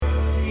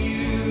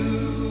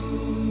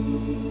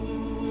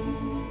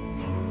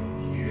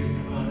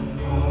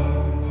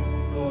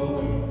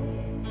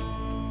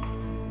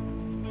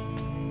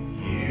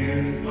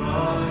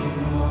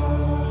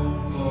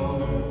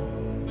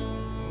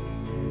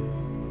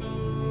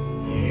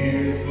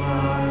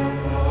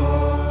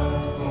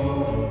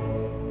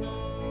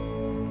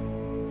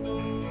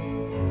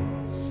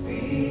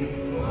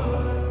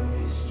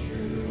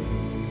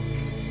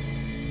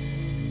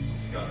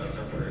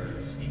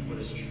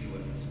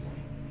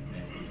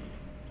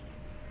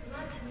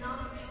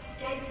not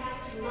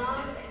steadfast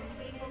love and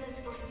faithfulness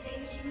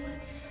forsake you,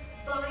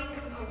 bind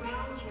them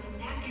around your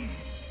neck,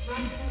 write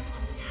them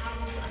on the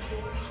tablets of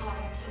your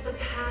heart. The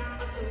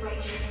path of the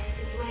righteous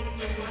is like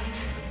the light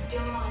of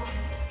dawn,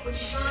 which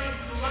shines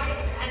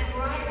brighter and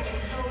brighter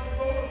until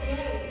full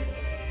day.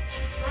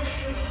 Let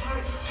your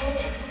heart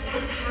hold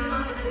fast to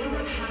the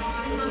righteous.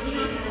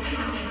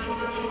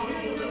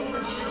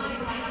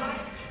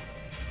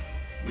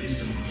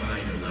 Wisdom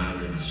cries aloud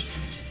in the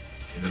street.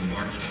 In the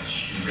markets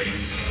she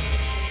raises her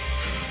voice.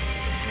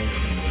 The head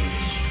of the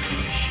noisy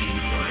streets she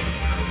cries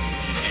out.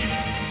 At the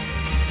entrance of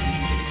the city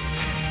gates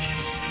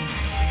she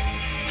speaks.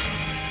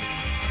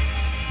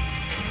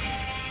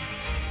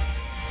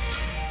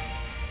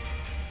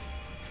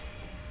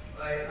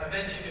 I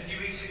mentioned a few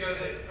weeks ago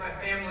that my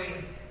family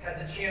had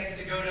the chance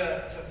to go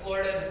to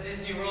Florida to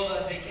Disney World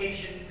on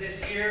vacation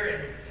this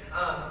year,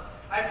 and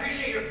I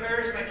appreciate your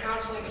prayers. My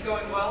counseling's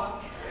going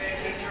well.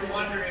 In case you were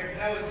wondering,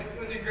 it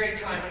was a great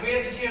time. And we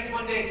had the chance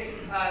one day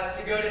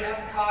to go to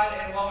Epcot,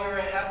 and while we were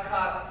at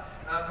Epcot,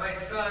 my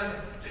son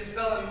just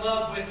fell in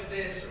love with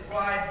this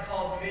ride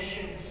called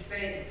Mission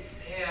Space,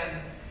 and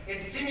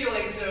it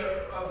simulates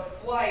a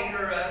flight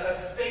or a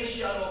space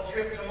shuttle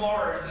trip to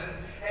Mars,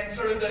 and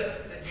sort of the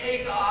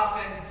takeoff,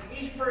 and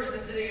each person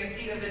sitting in a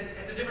seat has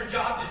a different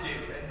job to do.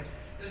 And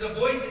there's a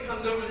voice that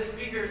comes over the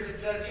speakers that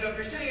says, if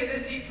you're sitting in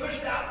this seat, push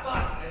that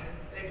button. And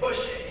they push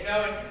it,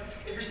 and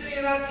if you're sitting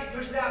in that seat,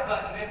 push that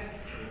button. And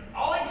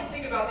all I could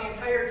think about the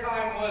entire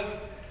time was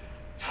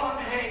Tom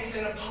Hanks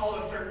in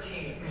Apollo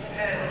 13.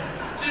 And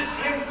just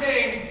him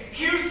saying,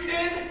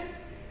 Houston,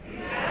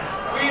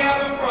 we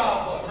have a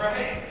problem,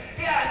 right?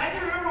 Yeah, and I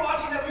can remember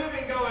watching that movie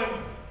and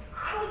going,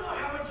 I don't know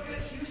how much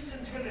good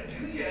Houston's going to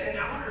do yet in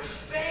outer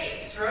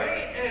space,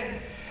 right?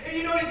 And if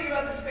you know anything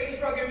about the space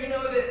program, you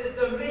know that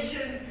the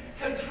Mission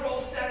Control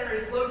Center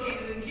is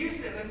located in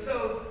Houston. And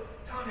so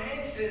Tom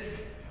Hanks is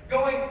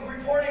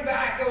reporting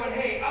back, going,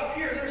 hey, up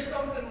here there's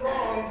something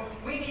wrong.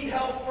 We need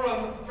help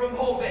from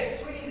home base.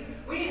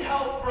 We need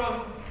help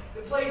from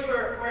the place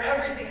where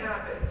everything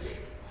happens.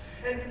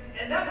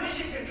 And that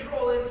mission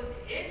control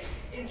it's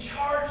in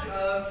charge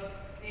of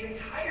the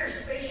entire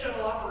space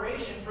shuttle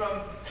operation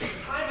from the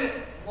time it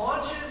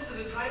launches to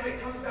the time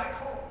it comes back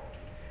home.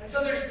 And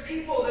so there's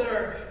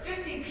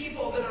 50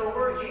 people that are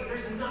working.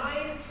 There's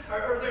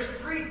there's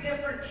 3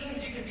 different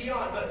teams you can be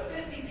on, but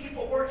 50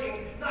 people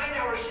working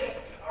 9-hour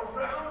shifts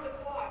around the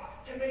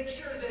clock to make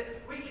sure that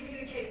we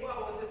communicate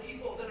well with the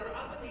people that are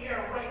up in the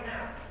air right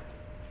now.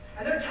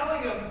 And they're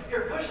telling them,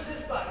 here, push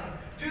this button,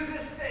 do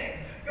this thing,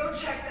 go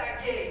check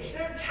that gauge.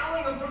 They're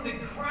telling them from the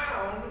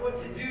ground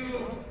what to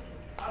do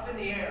up in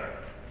the air.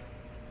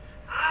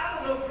 I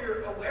don't know if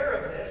you're aware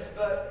of this,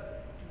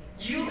 but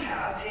you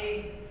have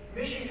a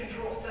mission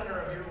control center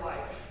of your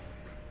life.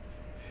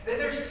 That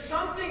there's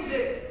something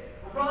that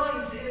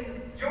runs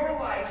in your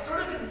life,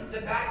 sort of in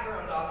the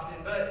background often,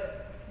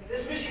 but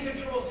this mission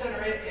control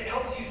center, it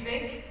helps you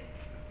think,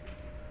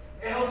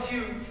 it helps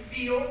you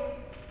feel,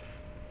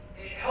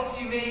 it helps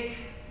you make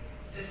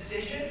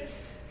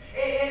decisions,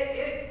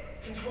 it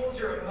controls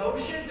your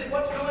emotions, and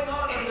what's going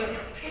on the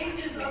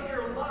pages of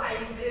your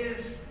life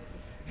is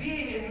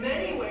being in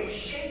many ways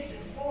shaped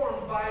and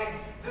formed by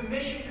the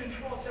mission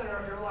control center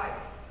of your life.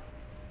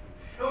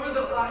 Over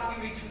the last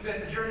few weeks, we've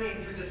been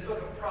journeying through this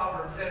book of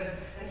Proverbs,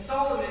 and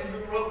Solomon,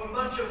 who wrote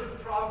much of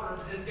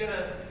Proverbs, is going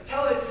to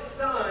tell his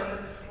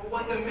son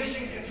what the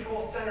mission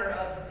control center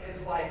of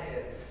his life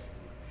is.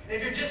 And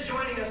if you're just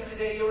joining us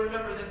today, you'll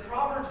remember that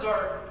Proverbs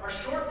are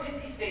short,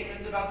 pithy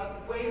statements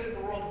about the way that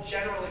the world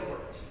generally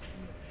works.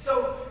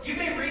 So you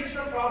may read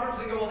some Proverbs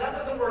and go, well, that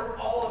doesn't work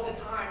all of the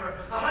time, or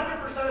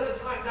 100% of the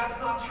time, that's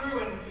not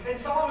true. And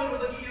Solomon would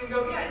look at you and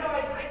go, yeah, no,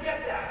 I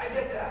get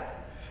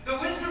that. The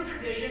wisdom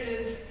tradition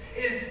is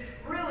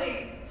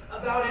really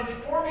about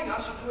informing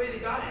us with the way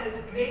that God has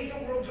made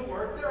the world to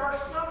work. There are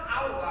some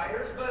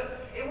outliers,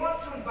 but it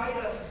wants to invite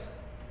us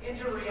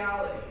into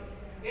reality,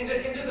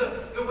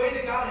 into the way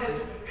that God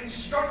has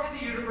constructed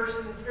the universe,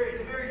 and the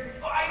very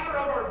fiber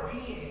of our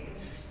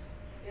beings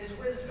is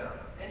wisdom.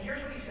 And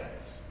here's what he says.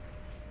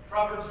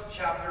 Proverbs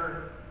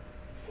chapter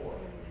 4,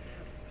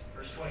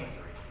 verse 23.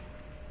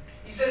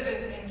 He says,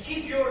 and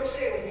keep your,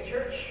 say it with me,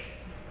 church,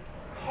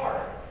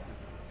 heart.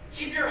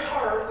 Keep your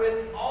heart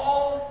with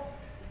all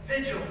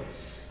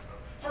vigilance,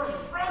 for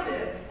from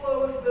it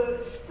flows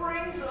the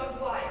springs of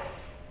life.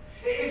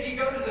 If you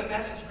go to the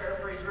Message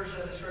paraphrase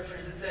version of the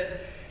scriptures, it says,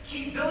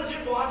 keep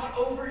vigilant watch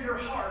over your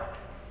heart.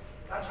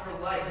 That's where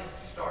life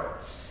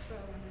starts.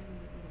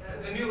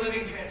 The New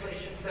Living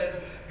Translation says,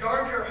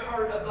 guard your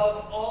heart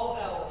above all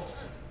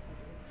else,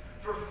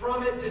 for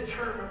it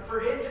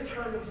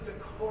determines the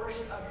course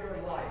of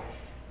your life.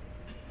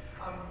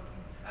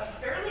 A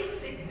fairly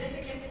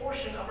significant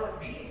portion of our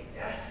being,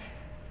 yes?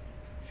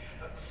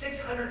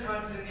 600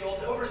 times in the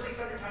over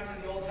 600 times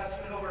in the Old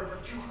Testament, over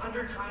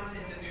 200 times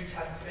in the New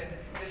Testament,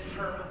 this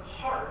term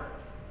heart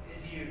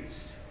is used.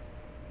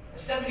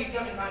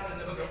 77 times in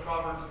the book of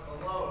Proverbs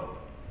alone.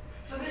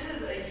 So this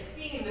is a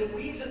theme that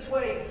weaves its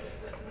way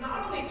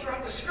not only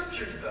throughout the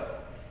scriptures, though.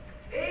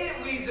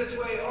 It weaves its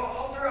way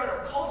all throughout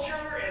our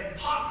culture and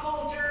pop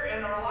culture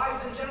and our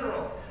lives in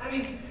general. I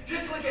mean,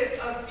 just look at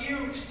a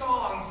few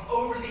songs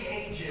over the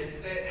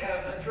ages that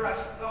have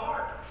addressed the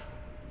heart.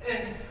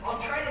 And I'll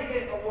try to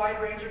hit a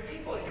wide range of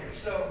people here.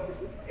 So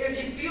if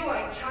you feel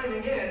like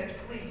chiming in,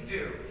 please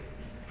do.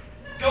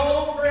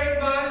 Don't break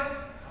my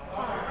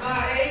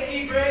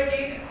achy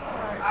breaky.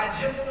 I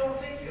just don't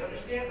think you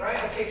understand, right?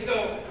 Okay,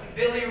 so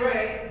Billy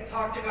Ray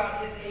talked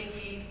about his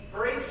achy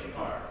breaky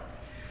heart.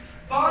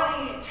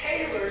 Bonnie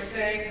Taylor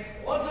sang,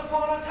 once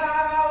upon a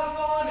time I was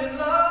falling in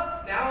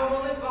love, now I'm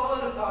only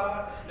falling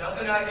apart.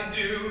 Nothing I can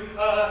do,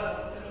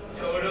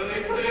 total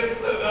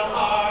eclipse of the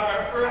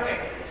heart. Right.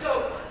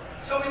 So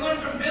we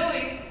learned from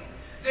Billy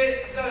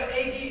that the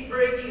achy,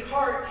 breaky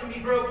heart can be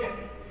broken.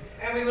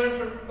 And we learned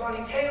from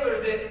Bonnie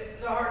Taylor that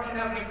the heart can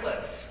have an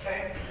eclipse,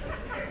 okay?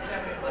 It can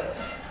have an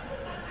eclipse.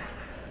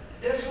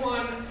 This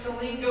one,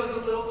 Celine goes a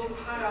little too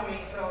high on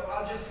me, so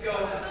I'll just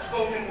go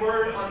spoken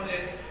word on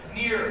this.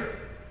 Near,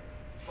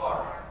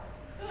 far,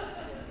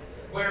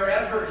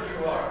 wherever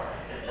you are,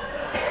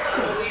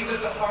 believe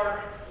that the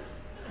heart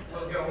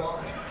will go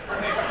on.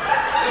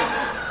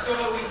 Right?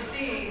 So what we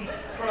see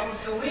from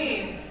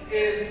Celine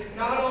is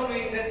not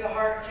only that the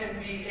heart can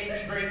be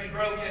achy, breaky,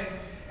 broken,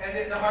 and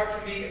that the heart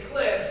can be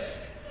eclipsed,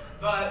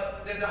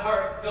 but that the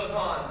heart goes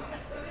on.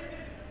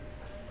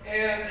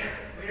 And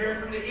we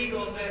heard from the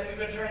Eagles that we've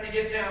been trying to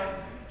get down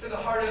to the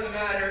heart of the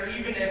matter,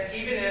 even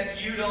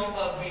if you don't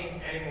love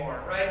me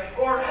anymore, right?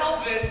 Or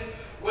Elvis,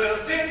 well,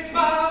 since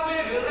my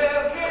baby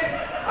left me,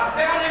 I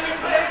found a new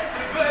place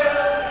to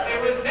dwell.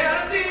 It was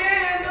down at the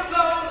end of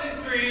Lonely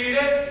Street.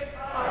 It's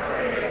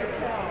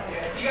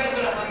yeah, if you guys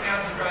would have hung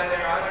out to dry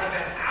there, I would have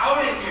been out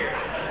of here.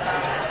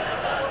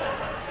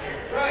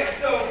 Right,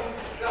 so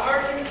the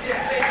heart can,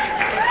 yeah, thank you.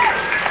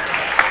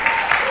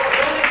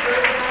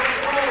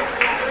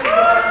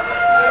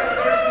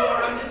 There's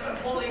more. I'm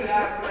holding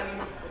back.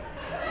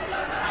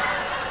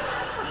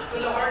 So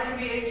the heart can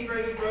be achy,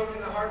 breaky,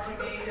 broken. The heart can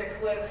be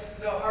eclipsed.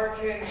 The heart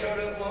can go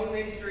to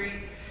Lonely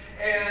Street,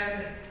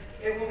 and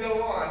it will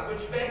go on.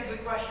 Which begs the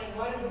question: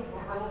 what in the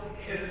world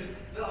is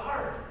the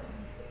heart?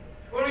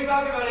 When we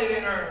talk about it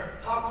in our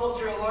pop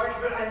culture at large,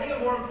 but I think a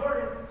more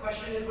important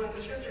question is when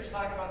the scriptures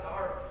talk about the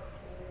heart,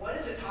 what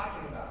is it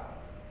talking about?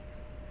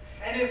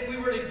 And if we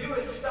were to do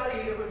a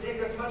study that would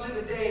take us much of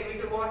the day, we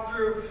could walk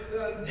through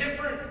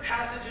different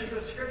passages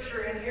of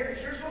Scripture, and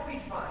here's what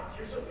we'd find.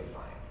 Here's what we'd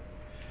find.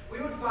 We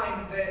would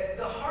find that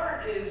the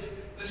heart is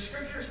the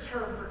Scripture's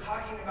term for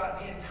talking about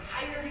the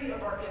entirety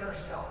of our inner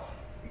self.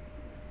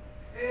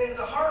 And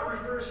the heart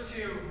refers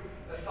to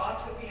the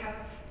thoughts that we have.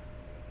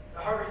 The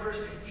heart refers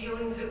to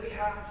feelings that we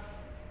have.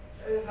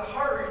 The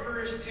heart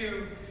refers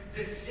to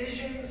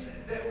decisions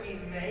that we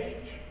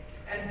make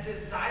and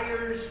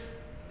desires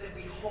that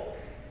we hold.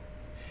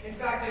 In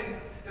fact, in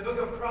the book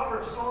of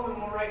Proverbs, Solomon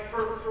will write,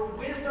 for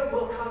wisdom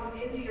will come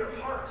into your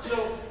heart.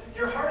 So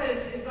your heart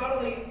is not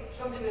only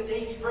something that's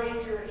achy,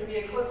 breaky, or it can be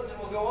eclipsed and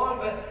will go on,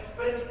 but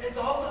it's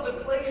also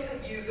the place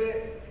of you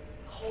that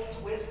holds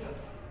wisdom.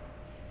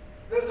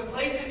 The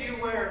place of you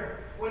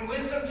where when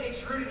wisdom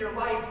takes root in your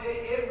life,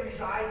 it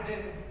resides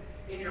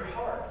in your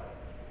heart.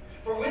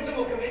 For wisdom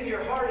will come into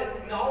your heart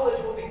and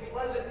knowledge will be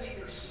pleasant to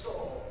your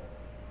soul.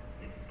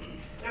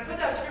 And I put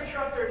that scripture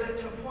up there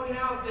to point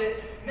out that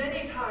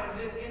many times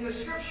in the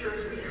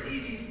scriptures we see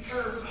these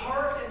terms,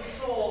 heart and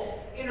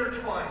soul,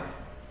 intertwined.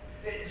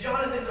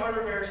 Jonathan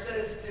Darderbear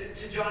says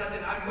to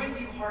Jonathan, I'm with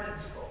you, heart and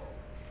soul.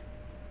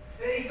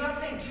 He's not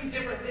saying two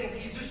different things.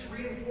 He's just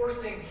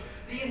reinforcing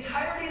the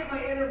entirety of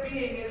my inner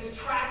being is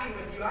tracking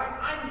with you.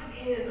 I'm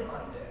in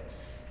on this.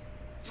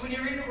 So when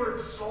you read the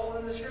word soul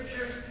in the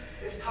scriptures,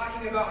 it's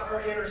talking about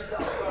our inner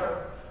self,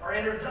 our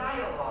inner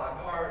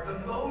dialogue,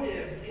 the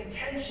motives,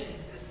 intentions,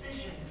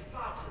 decisions,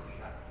 thoughts that we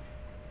have.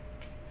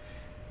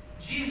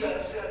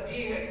 Jesus,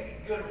 being a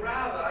good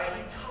rabbi,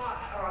 he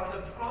taught on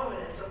the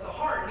prominence of the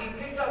heart. And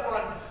he picked up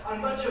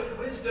on much of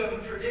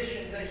wisdom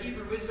tradition, the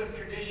Hebrew wisdom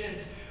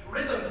traditions,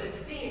 rhythms and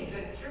themes.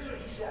 And here's what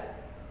he said.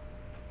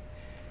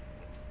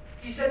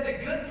 He said,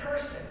 the good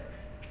person,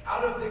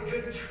 out of the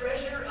good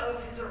treasure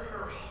of his or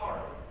her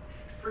heart,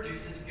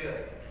 produces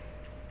good.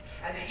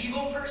 And the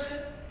evil person,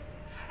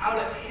 out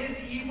of his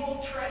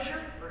evil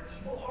treasure, or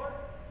evil heart,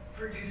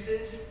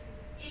 produces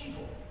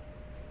evil.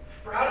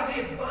 For out of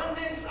the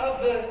abundance of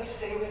the,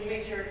 say with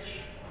me, church,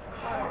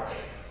 heart,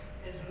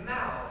 his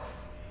mouth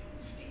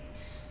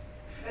speaks.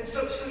 And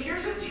so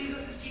here's what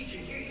Jesus is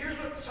teaching. Here's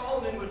what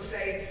Solomon would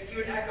say, he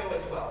would echo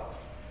as well.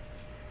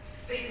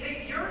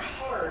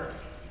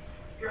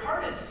 Your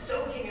heart is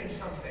soaking in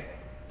something.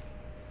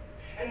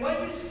 And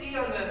what you see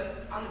on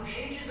the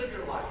pages of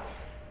your life,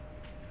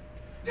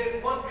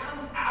 that what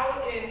comes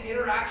out in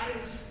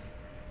interactions,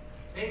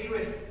 maybe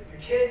with your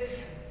kids,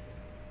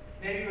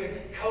 maybe with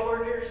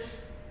coworkers,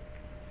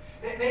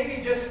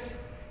 maybe just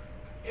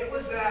it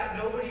was that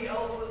nobody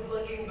else was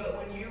looking, but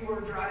when you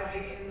were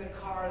driving in the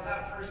car,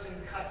 that person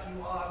cut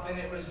you off, and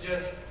it was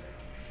just,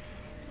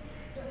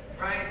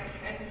 right?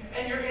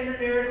 And your inner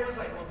narrative was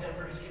like, well,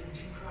 Denver's getting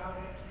too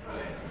crowded,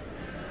 right?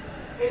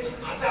 it's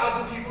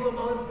 1,000 people a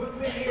month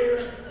moving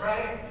here,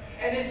 right?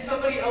 And it's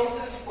somebody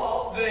else's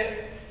fault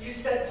that you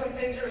said some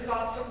things or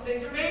thought some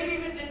things, or maybe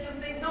even did some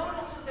things. No one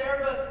else was there,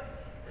 but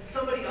it's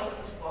somebody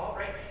else's fault,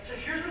 right? So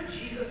here's what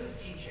Jesus is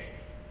teaching.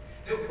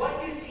 That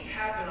what you see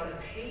happen on the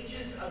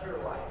pages of your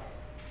life,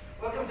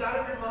 what comes out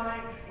of your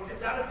mind, what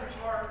comes out of your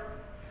heart,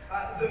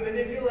 the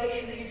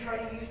manipulation that you try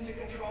to use to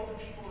control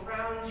the people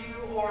around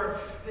you, or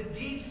the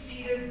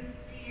deep-seated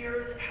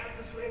fear that has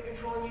this way of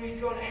controlling you. He's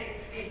going,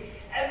 hey,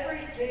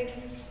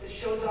 everything that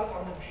shows up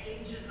on the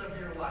pages of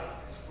your life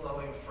is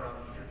flowing from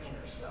your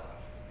inner self.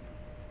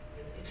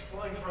 It's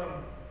flowing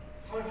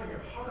from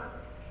your heart,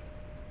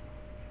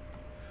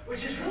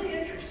 which is really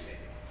interesting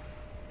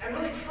and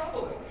really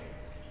troubling.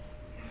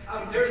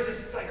 There was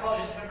this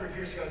psychologist a number of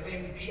years ago. His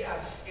name is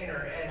B.F.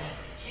 Skinner, and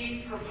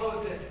he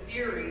proposed a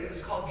theory that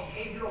was called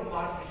behavioral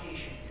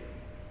modification theory.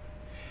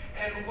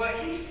 And what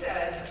he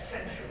said,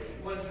 essentially,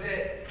 was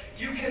that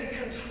you can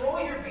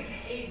control your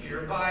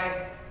behavior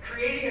by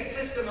creating a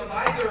system of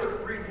either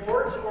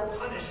rewards or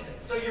punishment.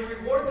 So you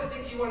reward the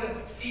things you want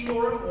to see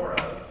more and more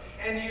of,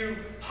 and you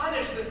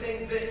punish the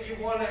things that you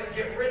want to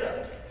get rid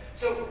of.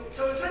 So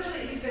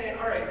essentially he's saying,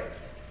 all right,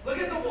 look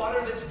at the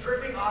water that's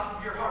dripping off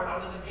of your heart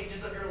onto the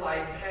pages of your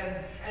life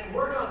and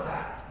work on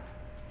that.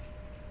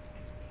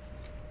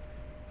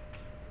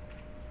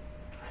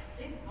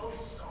 I think both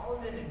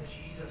Solomon and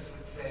Jesus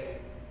would say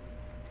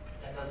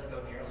that doesn't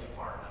go nearly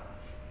far enough.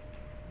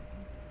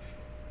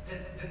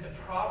 That the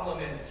problem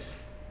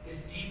is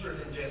deeper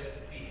than just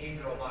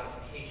behavioral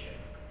modification,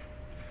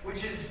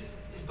 which is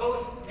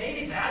both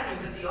maybe bad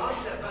news at the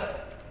onset,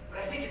 but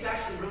I think it's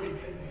actually really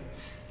good news.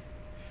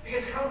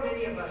 Because how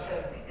many of us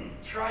have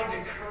tried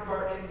to curb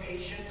our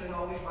impatience, and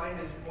all we find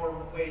is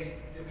more ways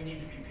that we need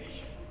to be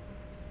patient,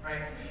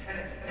 right? And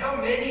how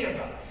many of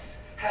us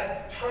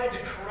have tried to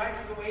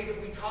correct the way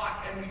that we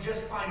talk, and we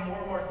just find more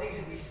and more things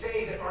that we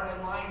say that aren't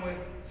in line with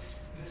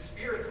the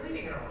Spirit's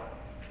leading in our life.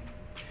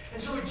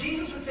 And so what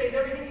Jesus would say is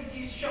everything you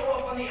see show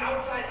up on the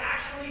outside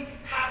actually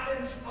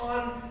happens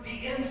on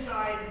the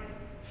inside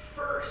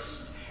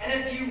first. And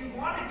if you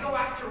want to go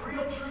after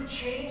real, true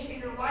change in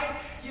your life,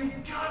 you've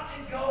got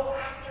to go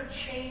after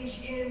change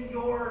in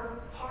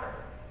your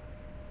heart.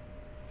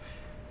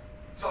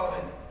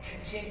 Solomon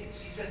continues.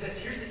 He says this.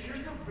 Here's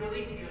the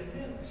really good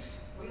news.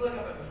 We look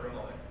up at him for a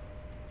moment.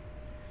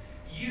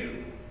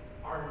 You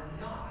are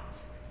not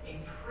a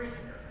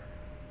prisoner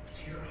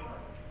to your heart.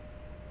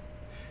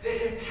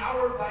 That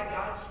empowered by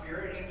God's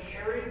Spirit and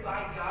carried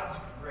by God's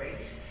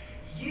grace,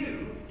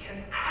 you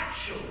can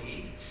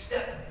actually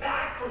step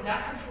back from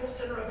that control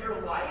center of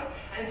your life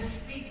and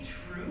speak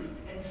truth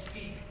and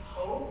speak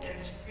hope and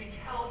speak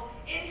health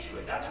into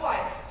it. That's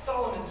why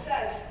Solomon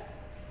says,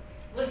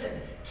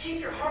 listen, keep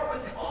your heart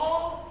with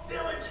all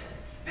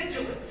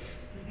vigilance.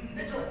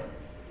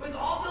 With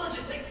all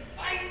diligence, like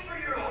fight for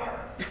your heart.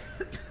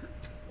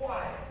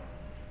 Why?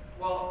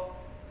 Well,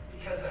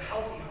 because a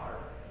healthy heart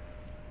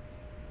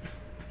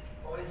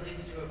always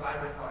leads to a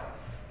vibrant life.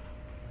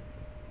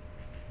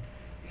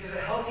 Because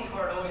a healthy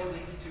heart always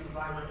leads to a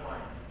vibrant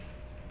life.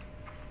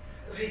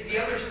 The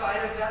other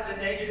side of that,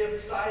 the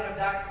negative side of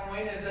that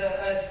coin, is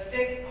a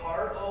sick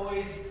heart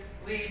always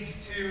leads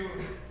to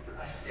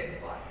a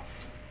sick life.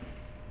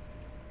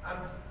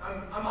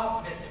 I'm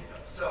optimistic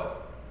though, so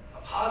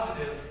a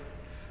positive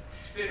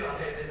spin on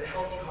it is a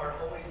healthy heart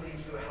always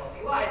leads to a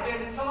healthy life.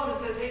 And Solomon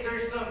says, hey,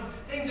 there's some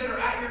things that are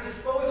at your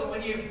disposal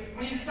when you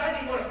decide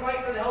that you want to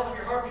fight for the health of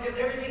your heart, because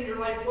everything in your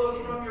life flows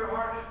from your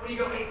heart. When you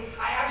go, hey,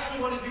 I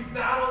actually want to do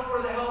battle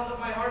for the health of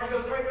my heart, he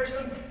goes, all right, there's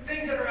some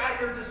things that are at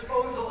your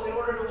disposal in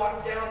order to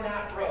walk down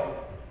that road.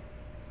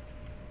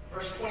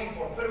 Verse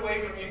 24, put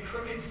away from you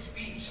crooked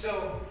speech.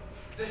 So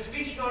the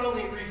speech not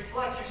only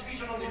reflects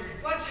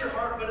your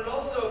heart, but it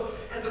also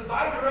has a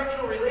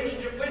bi-directional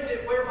relationship with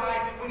it,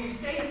 whereby when you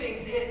say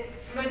things, it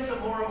cements them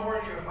more and more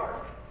into your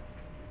heart.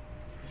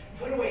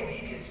 Put away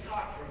devious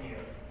talk from you.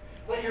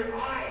 Let your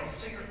eyes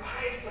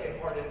play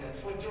a part in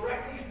this. Look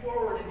directly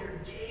forward, and your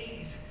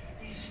gaze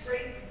be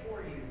straight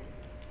before you.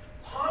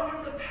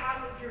 Ponder the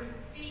path of your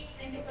feet.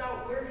 Think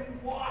about where you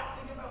walk.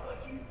 Think about what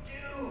you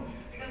do.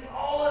 Because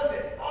all of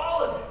it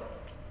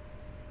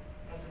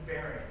has a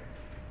bearing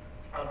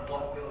on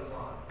what goes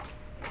on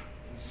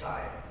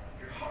inside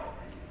your heart.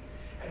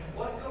 And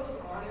what goes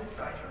on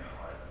inside your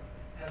heart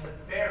has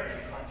a bearing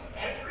on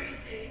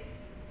everything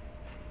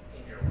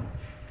in your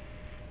life.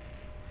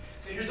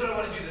 So here's what I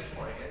want to do this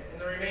morning. In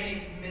the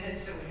remaining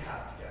minutes that we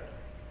have together,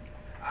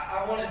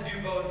 I want to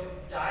do both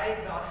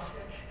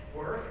diagnostic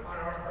work on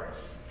our hearts.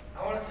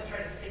 I want us to try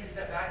to take a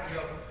step back and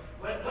go,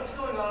 what's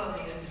going on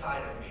the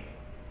inside of me?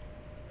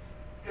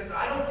 Because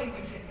I don't think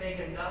we can make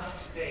enough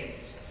space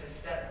to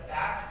step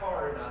back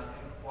far enough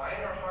and quiet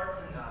our hearts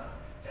enough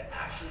to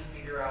actually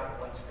figure out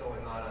what's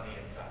going on the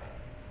inside.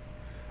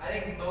 I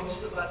think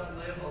most of us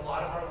live a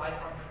lot of our life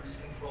on cruise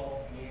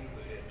control, me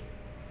included,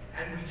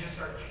 and we just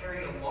are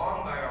carried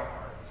along by our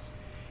hearts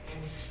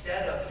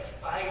instead of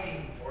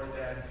fighting for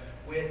them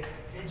with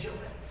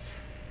vigilance,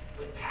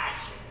 with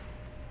passion.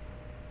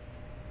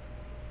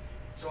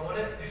 So I want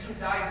to do some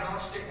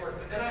diagnostic work,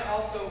 but then I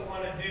also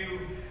want to do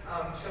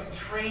some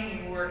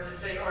training work to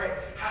say, all right,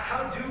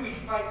 how do we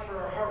fight for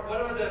our heart?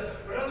 What are the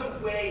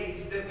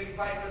ways that we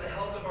fight for the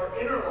health of our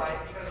inner life?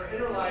 Because our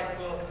inner life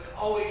will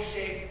always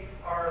shape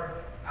our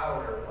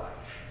outer life.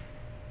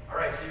 All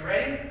right, so you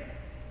ready?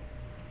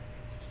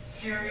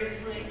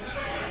 Seriously?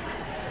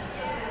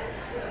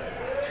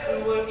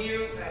 2 of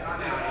you, and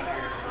I'm out of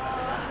here.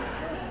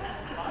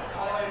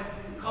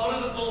 Call to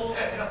the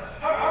bullpen.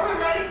 No. Are we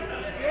ready?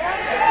 Yes.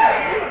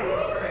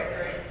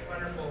 Great.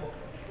 Wonderful.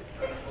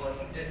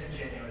 It's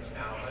disingenuous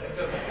now, but it's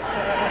okay.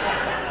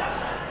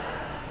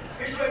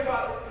 Here's the way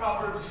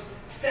Proverbs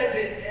says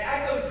it. It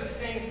echoes the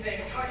same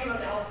thing, talking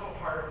about the health of a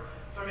heart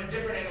from a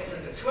different angle.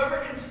 Says this: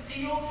 whoever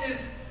conceals his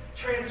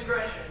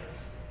transgressions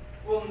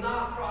will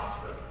not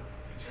prosper.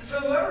 So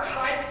whoever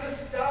hides the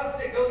stuff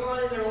that goes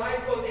on in their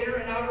life, both inner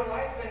and outer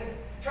life, and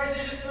tries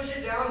to just push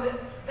it down,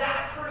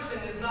 that person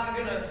is not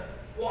going to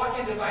walk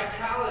into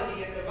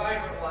vitality and a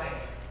vibrant life.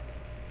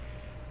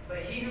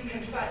 But he who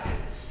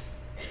confesses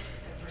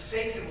and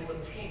forsakes it will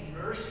obtain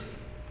mercy.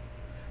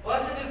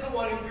 Blessed is the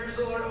one who fears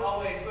the Lord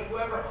always, but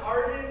whoever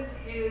hardens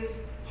his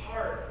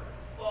heart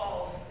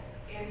falls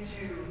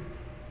into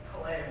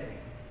calamity.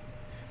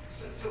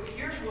 So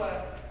here's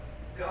what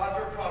the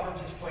author of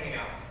Proverbs is pointing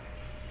out.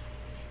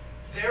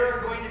 There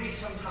are going to be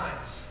some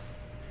times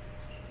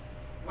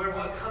where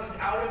what comes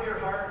out of your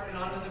heart and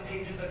onto the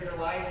pages of your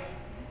life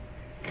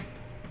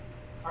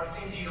are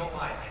things you don't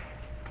like,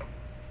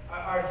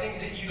 are things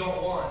that you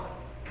don't want,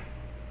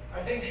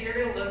 are things that you're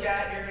going to look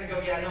at and you're going to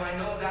go, yeah, no, I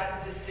know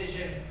that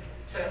decision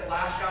to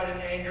lash out in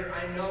anger.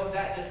 I know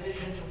that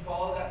decision to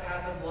follow that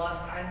path of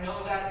lust. I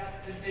know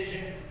that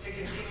decision to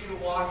continue to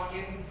walk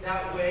in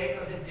that way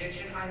of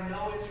addiction. I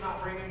know it's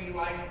not bringing me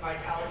life and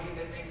vitality,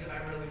 the things that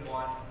I really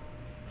want.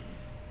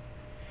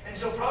 And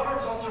so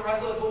Proverbs also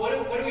wrestles with,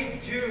 well, what do we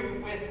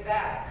do with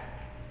that?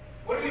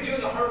 What do we do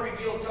when the heart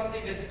reveals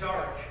something that's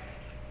dark?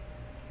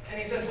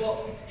 And he says,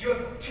 well, you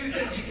have 2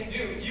 things you can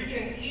do. You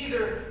can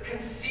either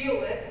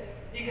conceal it,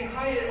 you can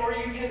hide it, or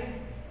you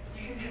can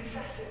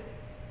confess it.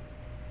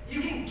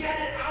 You can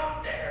get it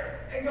out there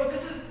and go,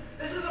 this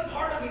is a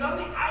part of me, not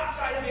the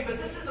outside of me,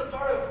 but this is a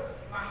part of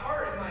my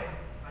heart and my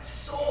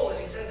soul. And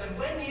he says, and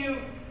when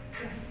you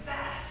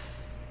confess,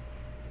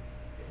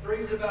 it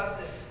brings about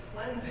this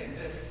cleansing,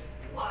 this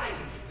life,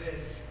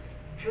 this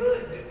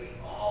good that we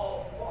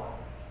all want.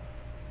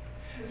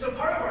 And so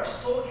part of our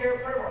soul care,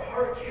 part of our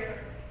heart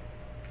care,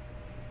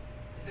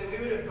 is that we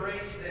would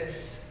embrace this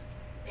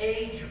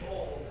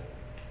age-old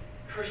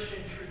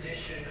Christian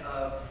tradition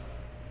of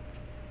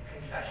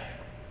confession.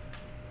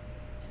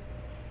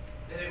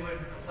 That it would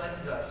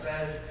cleanse us,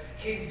 as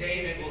King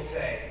David will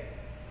say,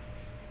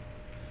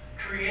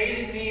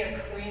 create in me a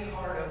clean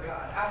heart, O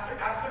God.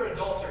 After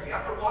adultery,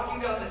 after walking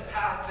down this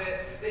path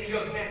that he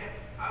goes, man,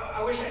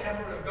 I wish I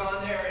never would have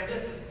gone there, and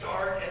this is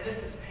dark, and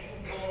this is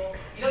painful.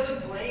 He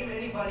doesn't blame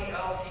anybody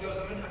else. He goes,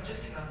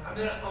 I'm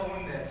gonna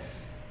own this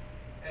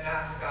and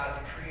ask God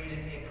to create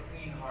in me a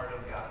clean heart, O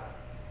God,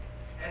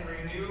 and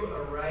renew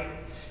a right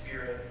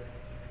spirit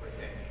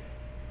within me.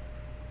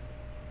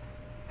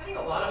 I think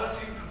a lot of us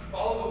who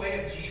follow the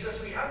way of Jesus,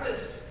 we have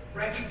this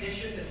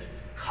recognition, this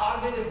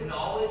cognitive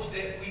knowledge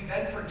that we've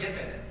been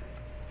forgiven.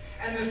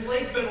 And the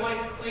slate's been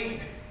wiped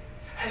clean.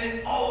 And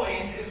it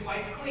always is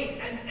wiped clean.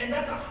 And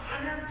that's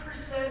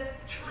 100%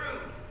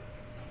 true.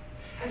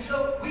 And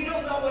so we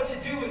don't know what to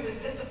do with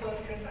this discipline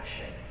of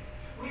confession.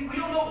 We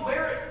don't know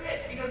where it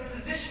fits, because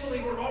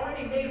positionally we're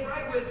already made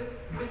right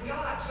with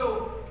God.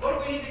 So what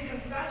do we need to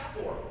confess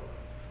for?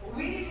 Well,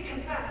 we need to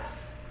confess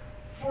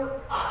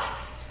for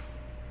us,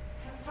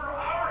 for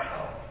our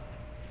health,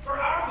 for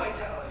our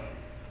vitality,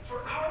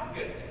 for our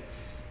goodness.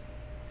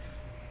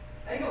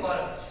 I think a lot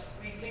of us,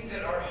 we think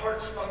that our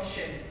hearts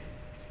function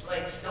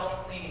like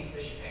self-cleaning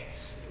fish tanks,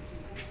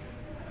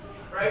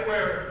 right?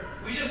 Where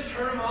we just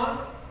turn them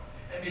on,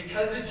 and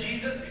because of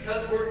Jesus,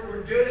 because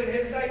we're good in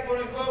His sight,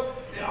 quote unquote,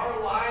 that our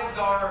lives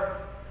are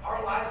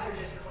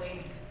just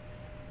clean,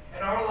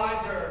 and our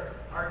lives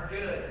are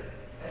good,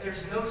 and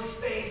there's no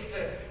space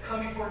to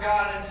come before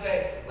God and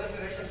say,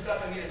 listen, there's some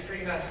stuff in me that's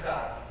pretty messed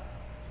up.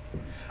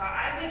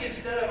 I think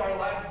instead of our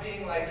lives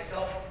being like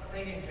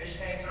self-cleaning fish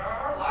tanks,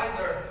 our lives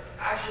are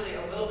actually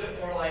a little bit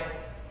more like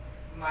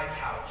my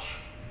couch.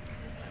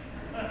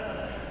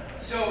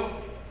 So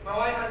my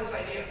wife had this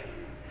idea.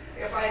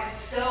 If I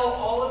sell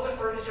all of the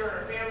furniture in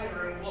our family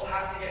room, we'll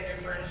have to get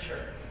new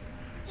furniture.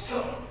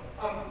 So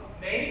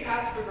maybe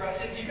passive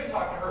aggressive, you can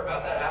talk to her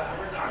about that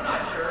afterwards, I'm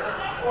not sure.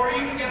 Or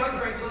you can get on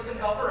Craigslist and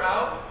help her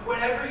out.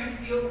 Whatever you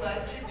feel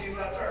led to do,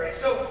 that's all right.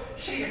 So I'm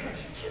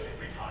just kidding,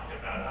 we talked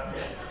about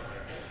it.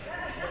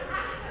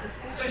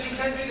 So she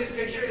sent me this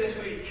picture this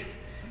week,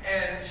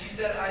 and she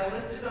said, I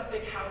lifted up the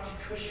couch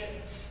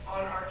cushions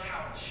on our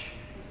couch,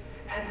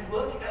 and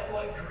look at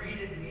what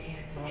greeted me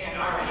in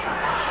our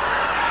couch.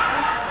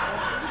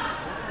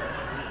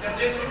 Now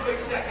just a quick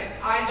second,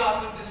 eyes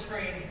off of the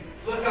screen,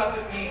 look up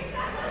at me.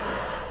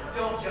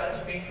 Don't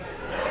judge me.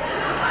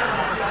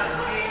 Don't judge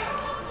me.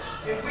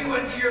 If we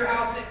went to your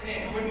house,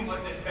 it wouldn't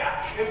look this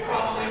bad. It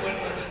probably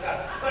wouldn't look this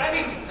bad. But I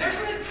mean, there's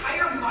an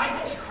entire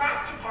Michael's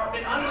craft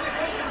department under the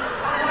cushions on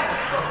my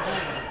couch.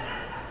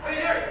 I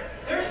mean,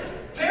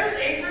 there's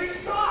Avery's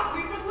sock.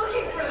 We've been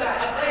looking for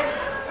that.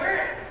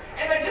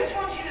 And I just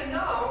want you to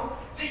know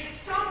that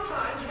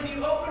sometimes when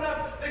you open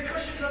up the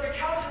cushions of a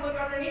couch and look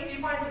underneath, you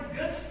find some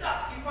good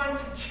stuff. You find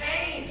some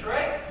change,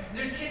 right?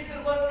 There's kids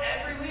that look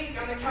every week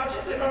on the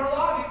couches in our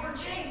lobby for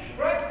change,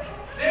 right?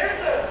 There's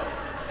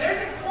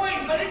a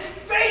coin, but it's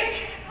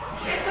fake.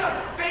 It's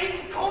a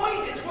fake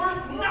coin. It's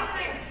worth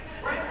nothing,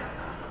 right?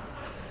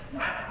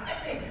 I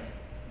think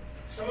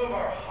some of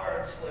our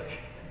hearts look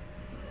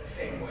the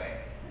same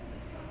way.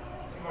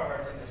 Some of our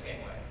hearts look the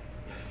same way.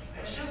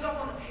 And it shows up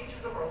on the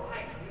pages of our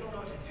life, and we don't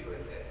know what to do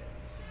with it.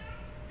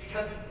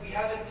 Because we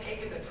haven't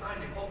taken the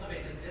time to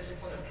cultivate this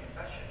discipline of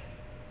confession.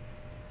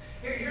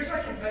 Here's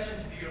why confession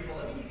is beautiful.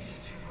 Let me give you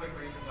just two quick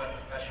reasons why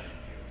confession is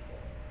beautiful.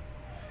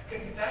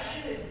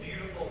 Confession is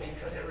beautiful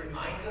because it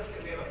reminds us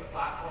that we have a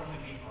platform to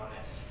be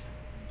honest.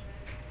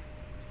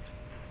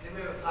 That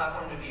we have a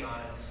platform to be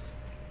honest.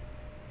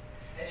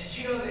 And did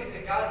you know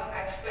that God's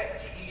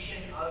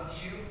expectation of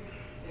you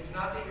is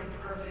not that you're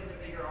perfect,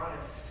 but that you're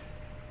honest?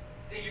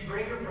 That you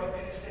bring your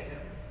brokenness to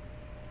Him.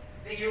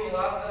 That you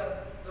allow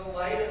the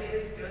light of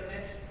His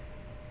goodness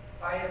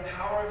by the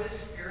power of His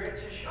Spirit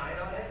to shine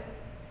on it.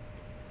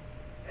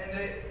 And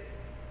that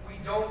we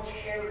don't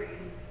carry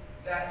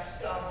that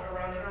stuff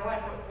around in our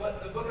life.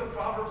 What the book of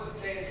Proverbs would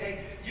say is,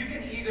 hey, you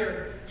can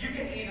either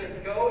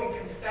go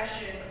in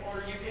confession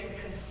or you can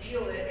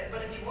conceal it.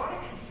 But if you want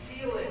to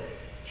conceal it,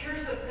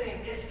 here's the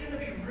thing. It's going to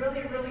be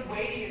really, really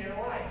weighty in your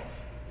life.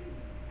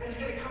 And it's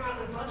going to come out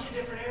in a bunch of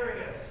different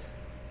areas.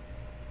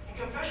 And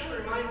confession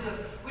reminds us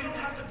we don't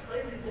have to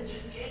play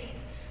religious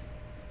games.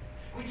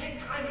 We take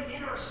time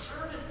in our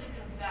service to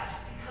confess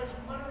because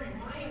we want to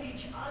remind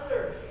each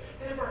other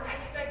that if our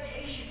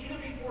expectation, either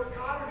before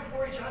God or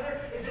before each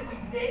other, is that we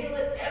nail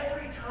it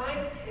every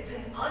time, it's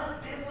an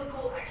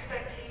unbiblical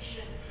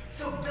expectation.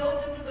 So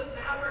built into the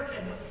fabric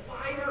and the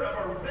fiber of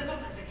our rhythm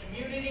as a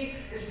community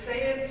is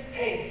saying,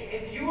 hey,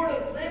 if you were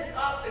to lift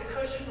up the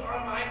cushions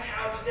on my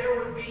couch, there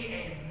would be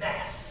a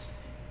mess.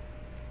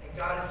 And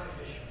God is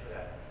sufficient for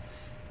that mess.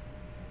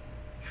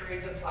 It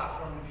creates a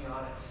platform to be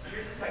honest.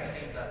 Here's the second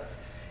thing it does,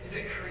 is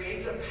it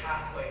creates a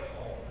pathway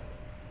home.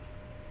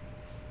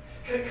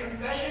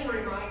 Confession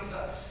reminds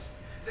us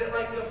that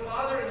like the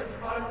father in the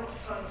prodigal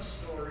son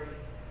story,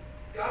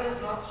 God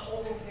is not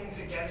holding things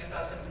against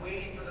us and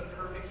waiting for the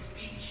perfect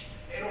speech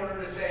in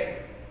order to say,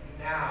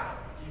 now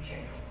you can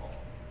come home.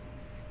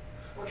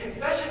 What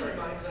confession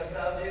reminds us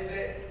of is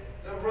that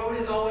the road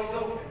is always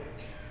open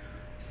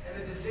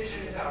and the decision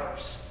is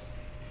ours.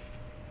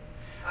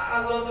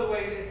 I love the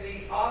way that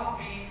the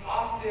offbeat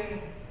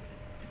often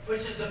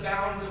pushes the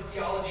bounds of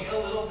theology a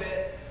little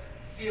bit.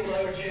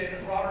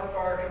 Theologian Robert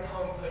Farrar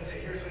Capone puts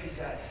it. Here's what he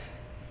says.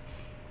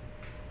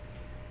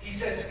 He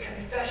says,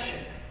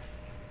 confession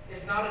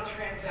is not a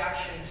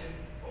transaction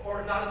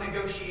or not a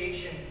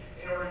negotiation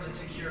in order to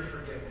secure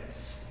forgiveness.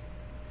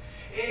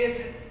 It's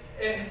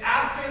an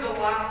after the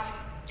last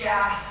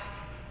gasp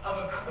of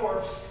a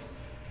corpse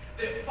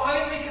that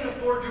finally can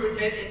afford to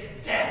admit it's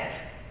dead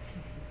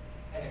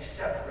and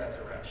accept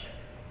resurrection.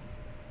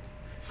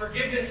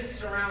 Forgiveness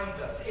surrounds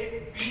us.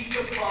 It beats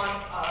upon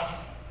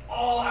us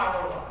all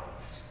our lives.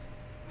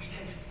 We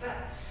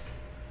confess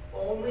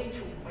only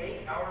to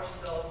wake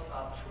ourselves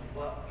up to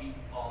what we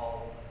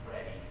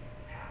already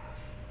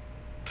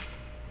have.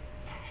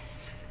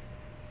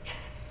 Yes.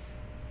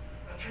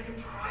 Not trying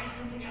to pry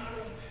something out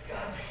of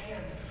God's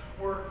hands.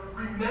 We're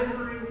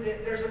remembering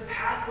that there's a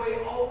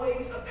pathway,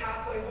 always a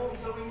pathway home.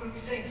 So we would be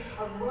saying,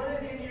 I'm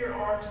running into your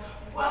arms,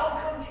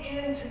 welcomed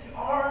into the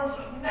arms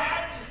of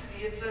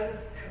majesty. It's a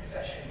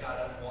confession, God,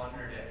 I've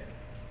wandered in.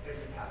 There's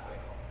a pathway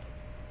home.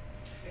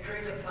 It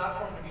creates a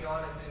platform to be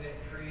honest, and it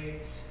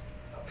creates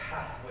a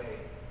pathway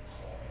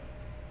home.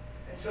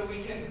 And so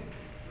we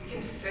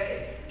can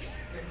say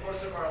in the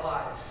course of our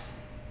lives,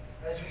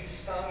 as we've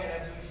sung and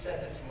as we've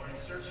said this morning,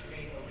 search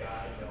me, O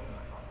God, and know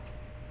my heart.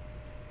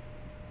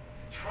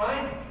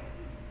 Try me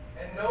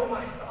and know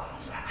my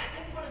thoughts. I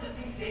think one of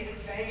the things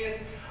David's saying is,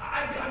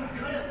 I'm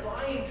good at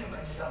lying to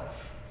myself.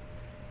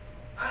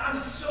 I'm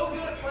so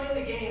good at playing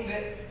the game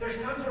that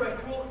there's times where I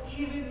fool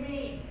even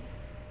me.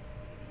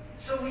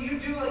 So will you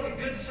do like a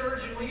good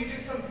surgeon? Will you do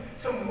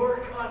some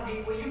work on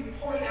me? Will you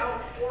point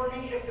out for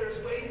me if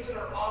there's ways that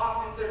are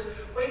off, if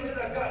there's ways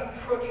that I've gotten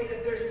crooked,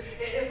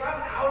 if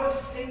I'm out of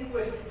sync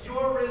with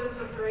your rhythms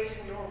of grace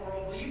in your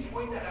world, will you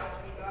point that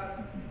out to me,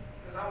 God?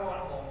 Because I want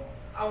home.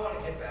 I want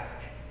to get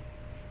back.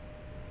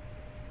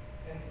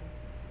 And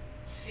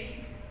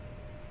see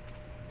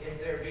if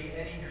there be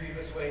any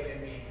grievous way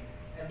in me,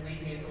 and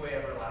lead me in the way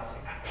everlasting.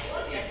 I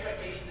love the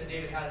expectation that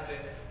David has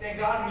that, man,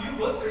 God, when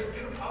you look, there's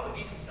going to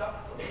probably be some stuff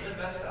that's a little bit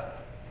messed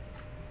up.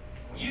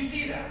 When you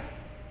see that,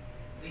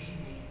 lead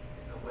me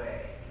in the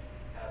way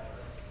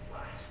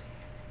everlasting.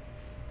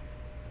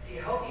 See,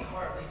 a healthy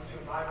heart leads to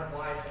a vibrant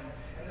life.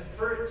 And the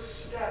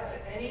first step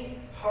to any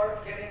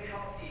heart getting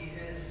healthy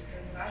is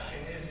confession,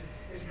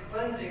 is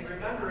cleansing,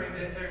 remembering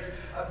that there's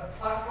a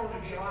platform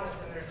to be honest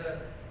and there's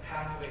a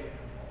pathway to come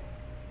home.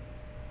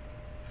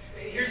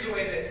 Here's the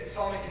way that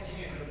Solomon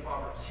continues in the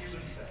Proverbs. Here's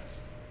what he says.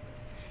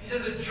 He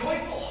says, a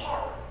joyful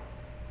heart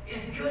is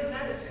good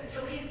medicine.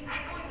 So he's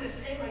echoing the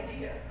same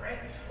idea, right?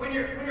 When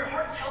your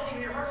heart's healthy,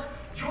 when your heart's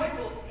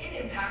joyful,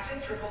 it impacts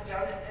and trickles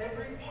down to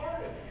every part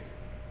of you.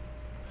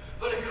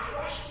 But a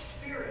crushed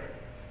spirit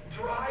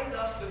dries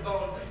up the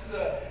bones. This is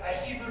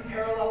a Hebrew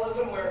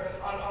parallelism where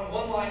on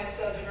one line it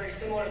says a very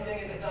similar thing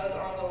as it does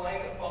on the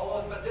line that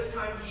follows, but this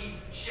time he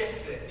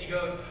shifts it. He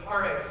goes, all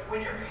right,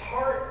 when your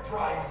heart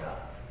dries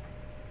up,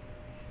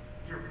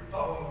 your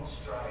bones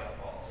dry up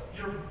also.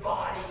 Your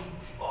body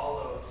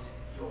follows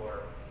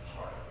your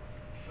heart.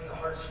 When the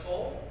heart's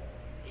full,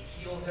 it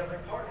heals every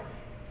part of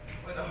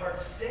you. When the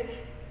heart's sick,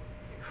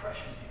 it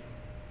crushes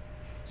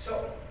you.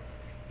 So,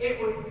 it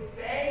would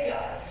beg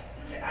us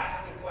to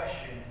ask the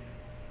question,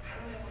 how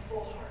do we have a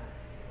full heart?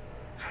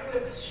 How do we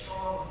have a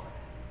strong heart?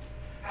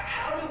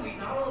 How do we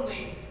not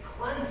only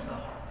cleanse the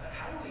heart, but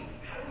how do we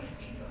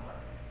feed the heart?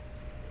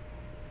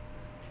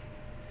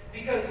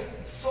 Because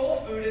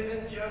soul food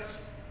isn't just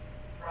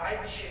fried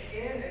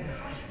chicken and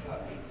hush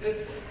puppies.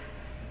 It's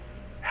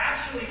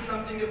actually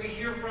something that we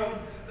hear from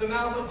the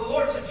mouth of the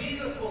Lord. So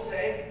Jesus will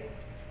say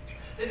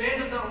that man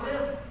does not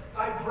live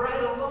by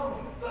bread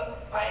alone,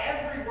 but by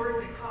every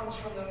word that comes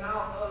from the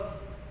mouth of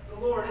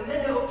the Lord. And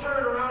then he'll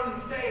turn around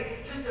and say,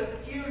 just a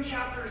few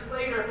chapters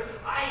later,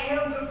 I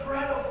am the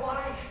bread of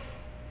life.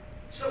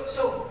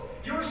 So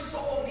your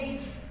soul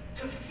needs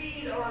to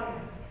feed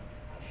on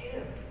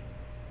him.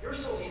 Your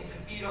soul needs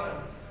to feed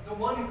on the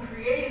one who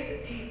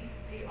created it,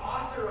 the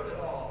author of it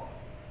all.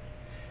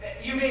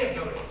 You may have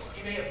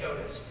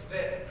noticed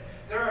that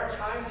there are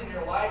times in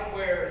your life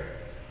where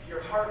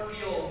your heart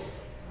feels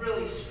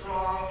really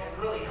strong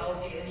and really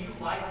healthy and you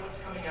like what's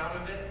coming out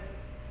of it.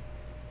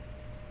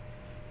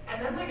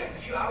 And then like a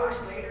few hours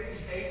later you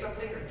say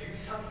something or do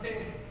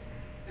something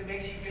that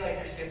makes you feel like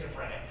you're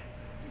schizophrenic.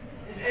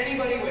 Is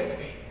anybody with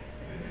me?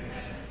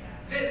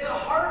 The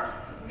heart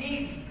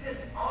needs this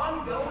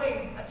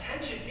ongoing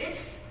attention.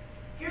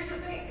 Here's the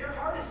thing, your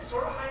heart is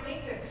sort of high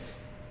maintenance.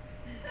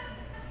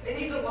 It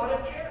needs a lot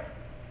of care.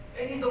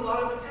 It needs a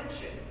lot of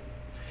attention.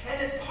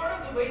 And it's part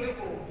of the way that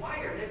we're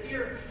wired. If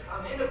you're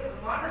into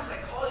modern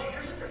psychology,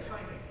 here's what they're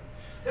finding.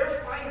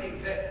 They're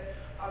finding that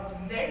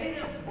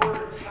negative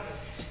words have a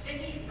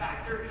sticky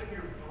factor in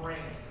your brain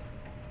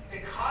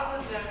that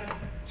causes them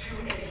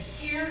to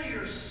adhere to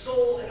your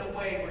soul in a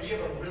way where you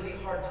have a really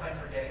hard time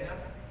forgetting them.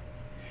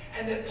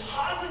 And that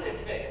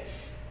positive things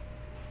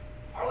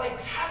are like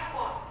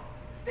Teflon.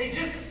 They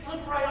just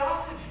slip right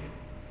off of you.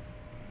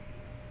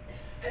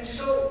 And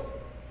so,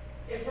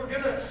 if we're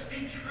going to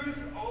speak truth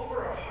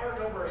over our heart,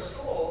 over our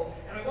soul,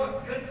 and we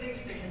want good things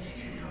to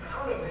continue to come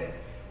out of it,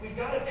 we've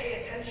got to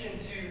pay attention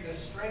to the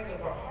strength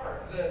of our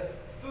heart, the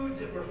food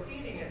that we're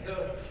feeding it,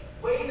 the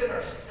way that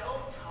our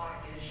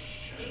self-talk is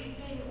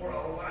shaping or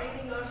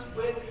aligning us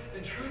with the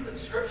truth of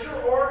Scripture,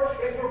 or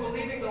if we're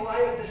believing the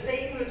lie of the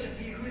Satan, which is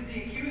who's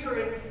the accuser,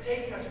 and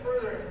taking us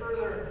further and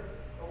further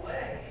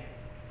away.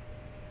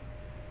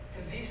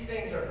 Because these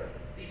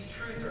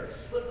truths are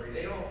slippery.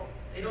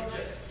 They don't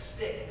just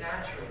stick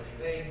naturally.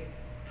 They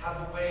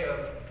have a way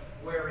of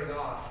wearing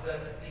off. The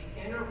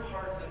inner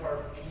parts of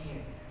our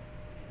being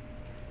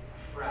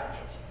are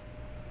fragile,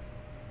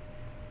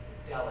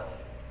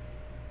 delicate.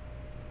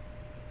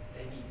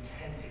 They need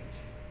tending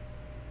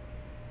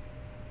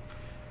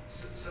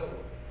to. So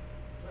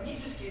let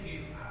me just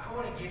I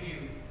want to give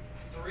you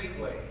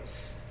 3 ways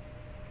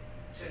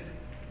to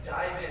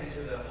dive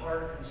into the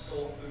heart and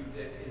soul food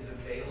that is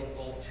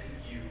available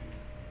to you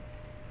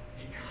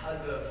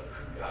because of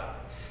who God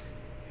is.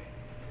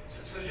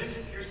 So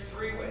here's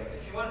 3 ways.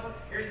 If you want,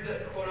 here's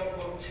the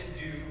quote-unquote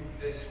to-do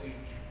this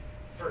week.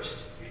 First,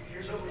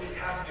 here's what we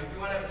have to do. If we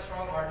want to have a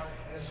strong heart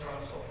and a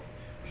strong soul,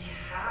 we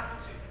have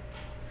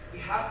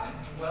to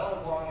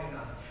dwell long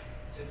enough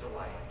to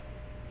delight.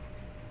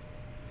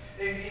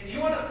 If you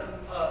want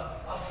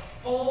a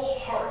full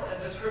heart,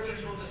 as the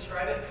Scriptures will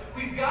describe it,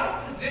 we've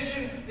got to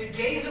position the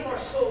gaze of our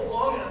soul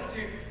long enough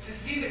to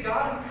see the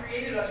God who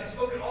created us, who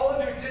spoke it all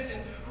into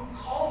existence, who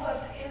calls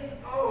us his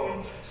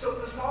own. So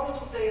the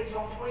psalmist will say in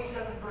Psalm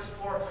 27, verse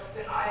 4,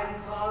 that I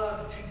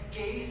love to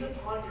gaze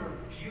upon your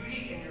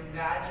beauty and your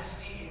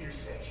majesty in your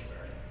sanctuary.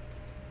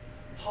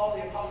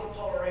 The Apostle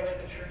Paul writes to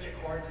the church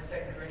at Corinth in 2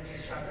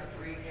 Corinthians chapter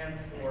 3 and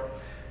 4,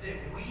 that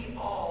we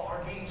all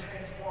are being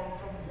transformed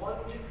from one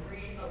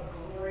degree of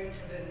glory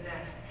to the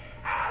next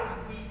as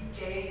we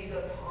gaze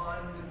upon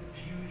the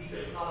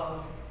beauty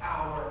of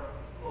our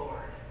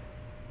Lord.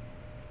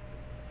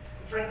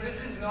 Friends, this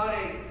is not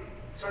a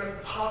sort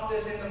of pop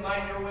this in the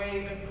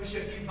microwave and push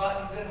a few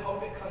buttons and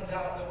hope it comes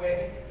out the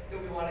way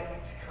that we want it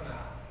to come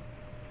out.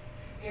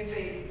 It's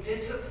a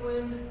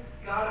disciplined,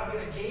 God, I'm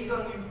going to gaze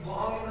on you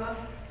long enough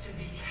to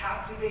be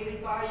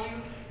captivated by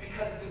you,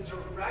 because the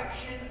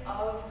direction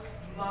of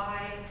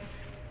my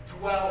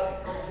dwell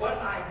in, or what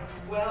I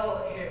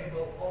dwell in,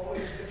 will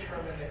always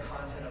determine the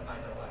content of my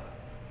delight.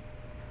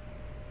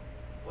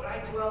 What I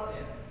dwell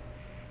in,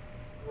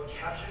 what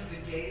captures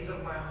the gaze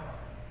of my heart,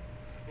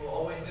 will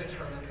always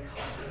determine the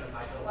content of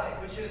my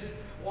delight, which is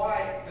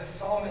why the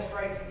psalmist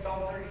writes in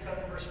Psalm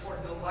 37, verse 4,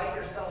 delight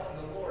yourself in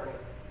the Lord.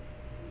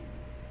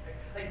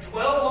 Like,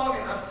 dwell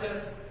long enough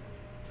to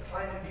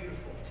find him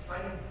beautiful, to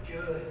find him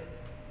good.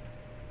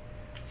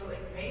 So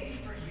like maybe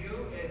for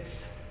you, it's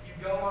you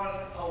go on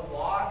a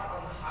walk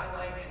on the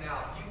Highline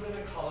Canal. You live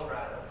in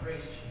Colorado.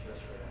 Praise Jesus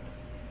for that.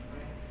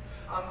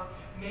 Right?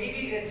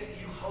 Maybe it's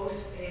you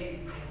host a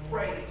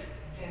great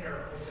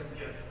dinner with some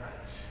good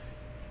friends,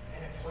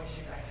 and it points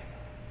you back to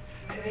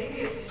God.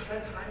 Maybe it's you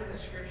spend time in the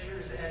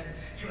Scriptures and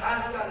you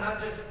ask God not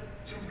just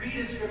to read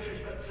His Scriptures,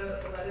 but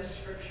to let His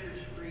Scriptures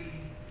read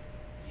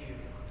you.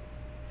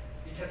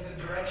 Because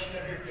the direction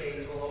of your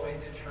gaze will always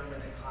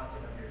determine the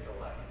content of your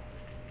delight.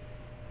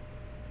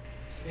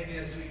 So maybe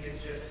this week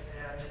it's just,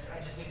 I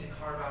just need to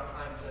carve out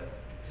time to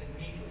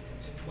meet with Him,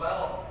 to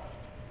dwell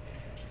in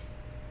Him.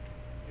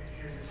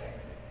 Here's the second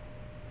thing.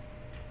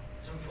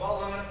 So we dwell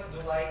long enough to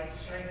delight, it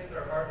strengthens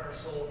our heart and our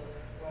soul.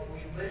 When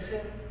we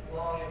listen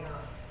long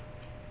enough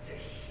to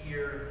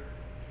hear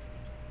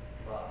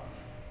love.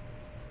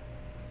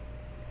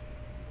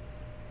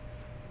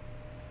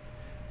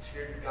 The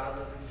Spirit of God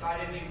lives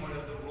inside of you. One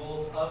of the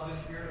roles of the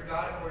Spirit of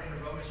God, according to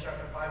Romans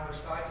chapter 5, verse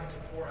 5, is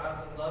to pour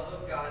out the love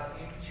of God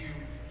into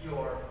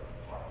your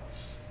hearts.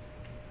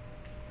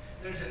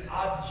 There's an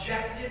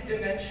objective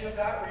dimension of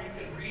that where you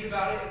can read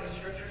about it in the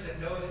Scriptures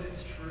and know that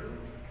it's true.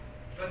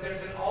 But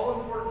there's an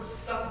all-important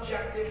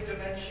subjective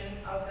dimension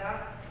of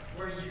that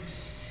where you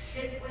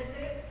sit with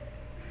it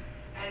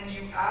and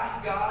you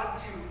ask God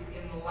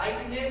to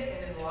enlighten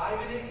it and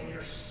enliven it in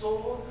your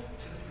soul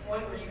to the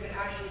point where you can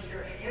actually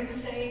hear Him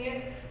saying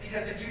it.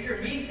 Because if you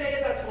hear me say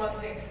it, that's one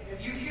thing.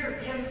 If you hear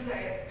Him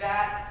say it,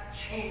 that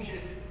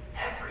changes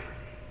everything.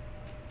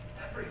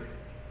 Everything.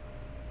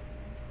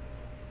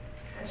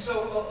 And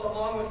so,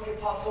 along with the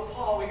Apostle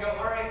Paul, we go,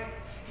 all right,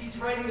 he's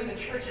writing to the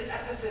church at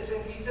Ephesus,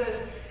 and he says,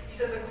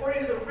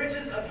 according to the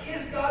riches of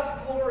his God's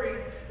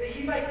glory, that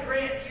he might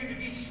grant you to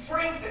be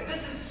strengthened.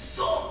 This is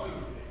soul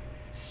food.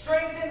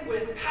 Strengthened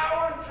with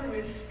power through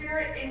his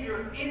Spirit in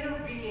your inner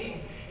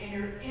being, in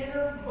your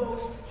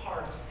innermost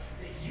parts,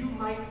 that you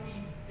might be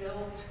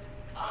built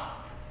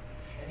up.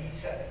 And he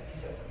says,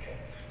 okay,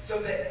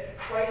 so that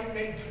Christ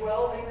may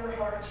dwell in your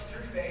hearts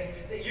through faith,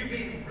 that you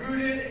being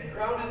rooted and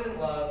grounded in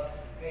love,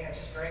 may have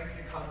strength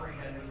to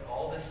comprehend with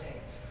all the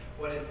saints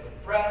what is the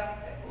breadth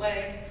and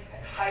length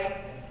and height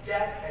and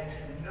depth, and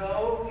to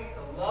know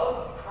the love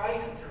of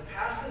Christ that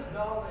surpasses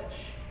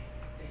knowledge,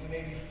 that you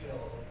may be filled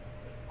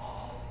with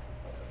all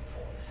of the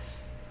fullness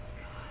of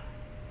God.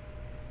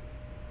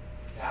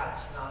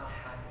 That's not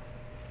happening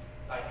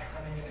by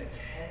coming and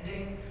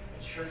attending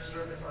a church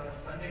service on a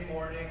Sunday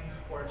morning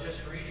or just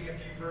reading a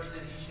few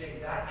verses each day.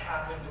 That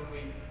happens when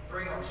we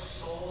bring our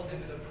souls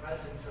into the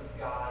presence of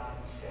God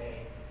and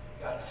say,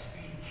 God,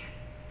 speak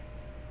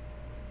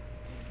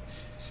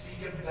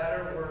a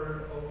better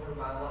word over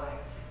my life.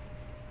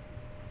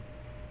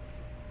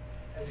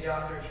 As the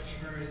author of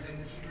Hebrews,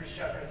 in Hebrews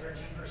chapter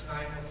 13, verse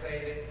 9, will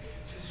say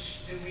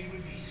that we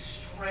would be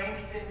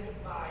strengthened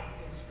by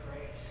His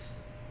grace.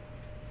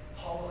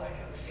 Paul will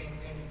echo the same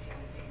thing to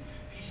Timothy.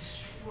 Be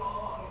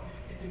strong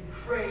in the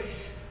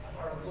grace of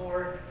our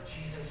Lord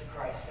Jesus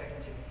Christ. 2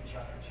 Timothy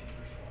chapter 2,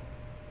 verse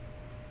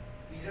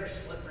 1. These are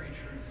slippery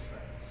truths,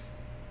 friends.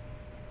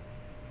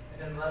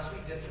 And unless we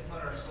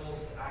discipline our souls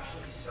to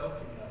actually soak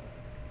in them,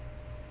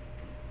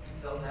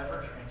 they'll never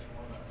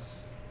transform us.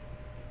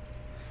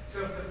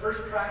 So if the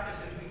first practice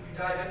is we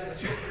dive into the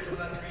Scriptures and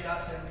let them read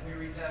us and we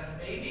read them,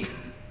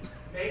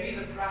 maybe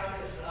the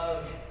practice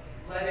of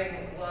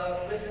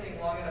listening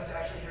long enough to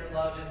actually hear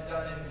love is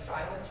done in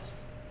silence.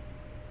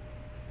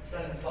 It's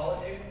done in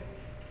solitude.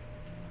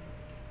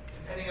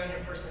 Depending on your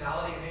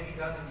personality, it may be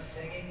done in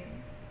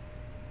singing,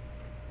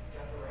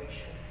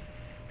 declaration.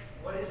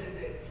 What is it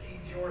that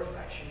feeds your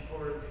affection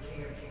for the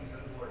King of Kings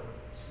and the Lord of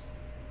Lords?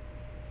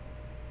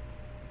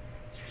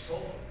 It's your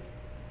soul food.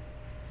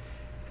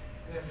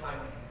 And then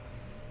finally,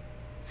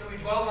 so we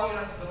dwell long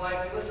enough to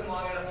delight, we listen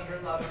long enough to hear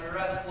love, and we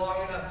rest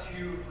long enough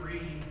to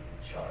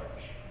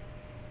recharge.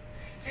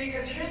 See,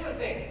 because here's the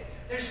thing.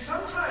 There's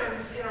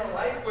sometimes in our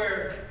life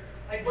where,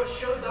 like, what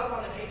shows up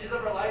on the pages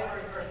of our life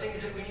are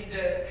things that we need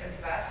to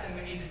confess and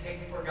we need to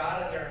take before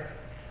God, and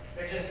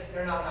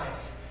they're not nice.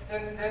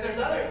 Then there's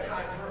other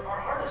times where our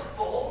heart is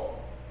full,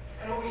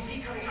 and what we see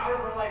coming out of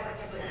our life are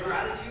things like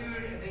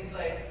gratitude and things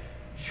like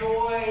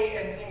joy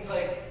and things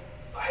like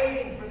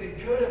fighting for the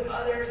good of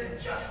others and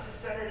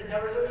justice-centered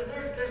endeavor.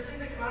 There's things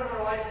that come out of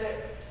our life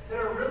that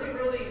are really,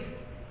 really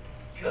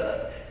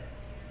good.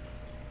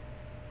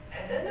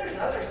 And then there's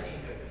other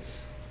seasons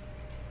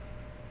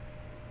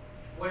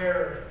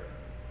where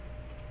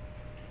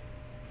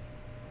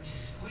we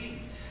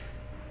squeeze.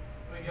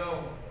 We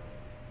go,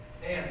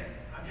 man,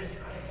 I'm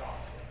exhausted.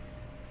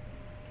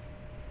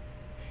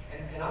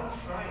 And I'm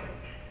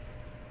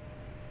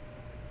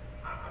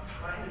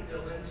trying to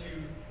build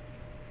into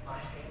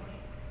my family.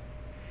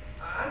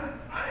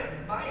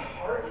 My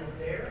heart is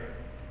there.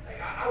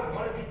 Like I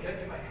want to be good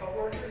to my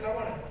coworkers. I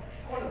want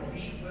to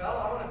lead well.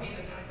 I want to be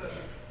the type of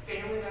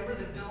family member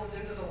that builds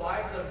into the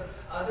lives of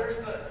others.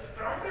 But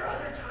aren't there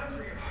other times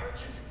where your heart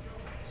just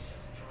feels like it's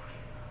just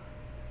drying up?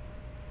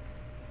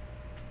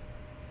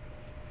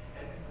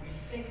 And we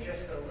think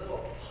just a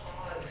little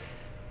pause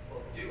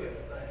will do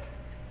it, but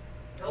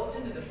built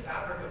into the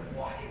fabric of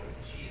walking with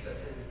Jesus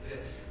is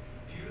this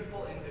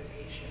beautiful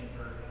invitation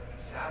for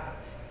Sabbath.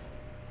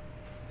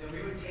 That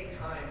we would take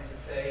time to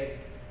say,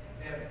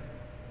 man,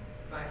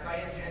 my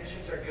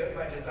intentions are good,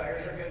 my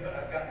desires are good, but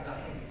I've got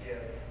nothing to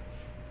give.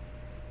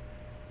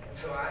 And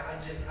so I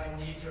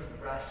need to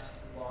rest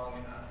long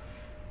enough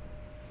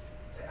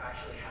to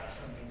actually have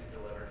something to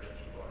deliver to the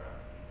people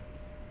around me.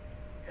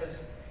 Because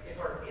if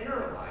our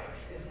inner life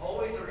is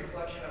always a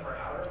reflection of our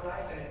outer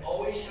life, and it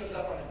always shows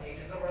up on the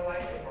pages of our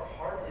life, if our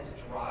heart is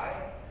dry,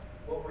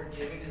 what we're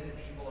giving to the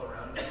people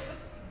around us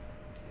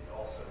is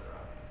also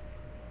dry.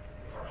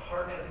 If our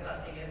heart has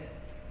nothing in it,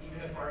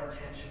 even if our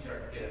intentions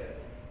are good,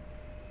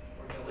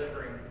 we're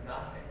delivering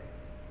nothing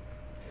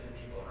to the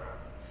people around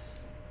us.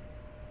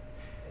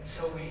 And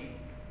so we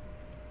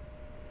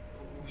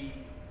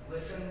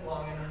listen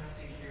long enough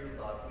to hear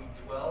love. We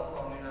dwell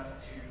long enough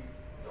to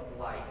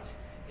delight.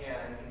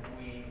 And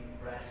we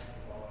rest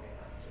long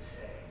enough to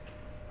say,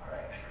 all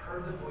right, I've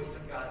heard the voice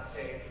of God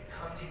say,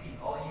 come to me,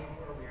 all you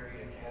who are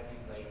weary and heavy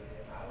laden,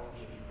 and I will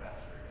give you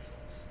rest for your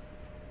souls.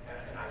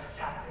 And I've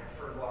sat there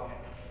for long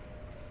enough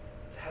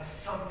to have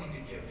something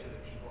to give to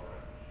the people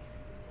around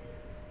me.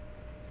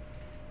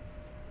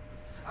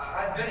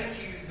 I've been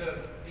accused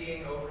of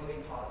being overly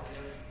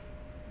positive,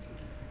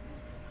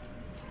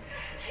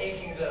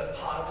 taking the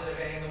positive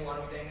angle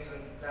on things,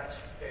 and that's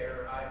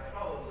fair. I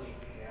probably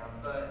am,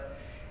 but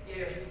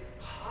if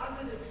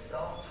positive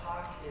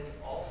self-talk is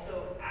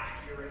also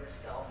accurate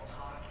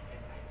self-talk, and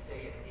I'd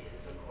say it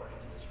is according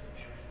to the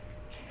scriptures,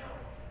 count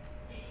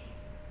me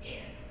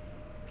in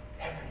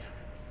every time.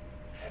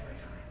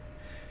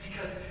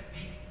 Because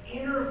the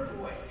inner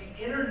voice,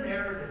 the inner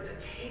narrative,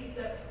 the tape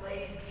that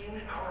plays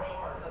in our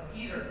heart of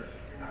either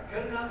you're not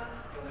good enough,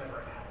 you'll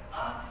never add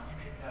up, you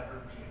can never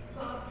be in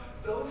love,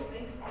 those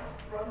things are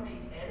from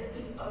the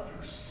enemy of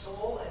your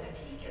soul, and if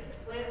he can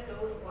plant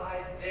those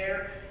lies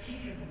there, he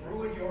can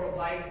ruin your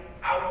life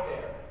out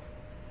there.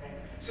 Right?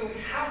 So we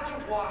have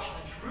to wash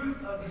the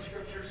truth of the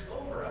scriptures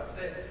over us,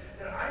 that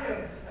I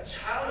am a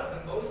child of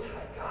the Most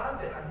High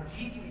God, that I'm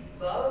deeply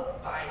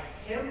loved by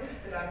him,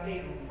 that I'm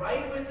made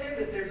right with him,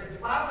 that there's a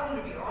platform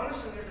to be honest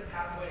and there's a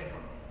pathway to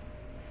come.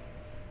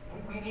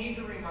 We need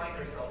to remind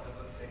ourselves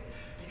of those things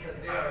because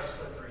they are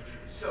slippery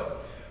truths. So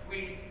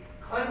we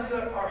cleanse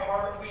our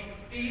heart, we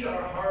feed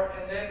our heart,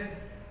 and then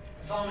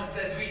Solomon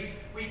says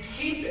we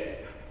keep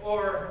it,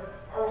 or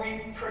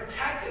we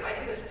protect it. I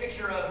get this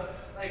picture of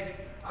like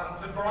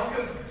the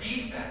Broncos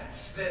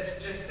defense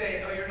that's just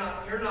saying, oh, you're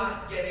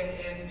not getting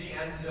in the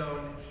end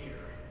zone here.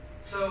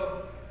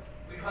 So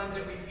we cleanse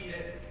it, we feed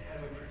it,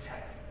 and we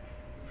protect it.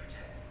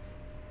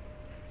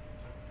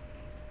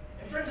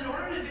 And friends, in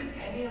order to do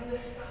any of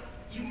this stuff,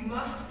 you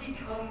must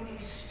become a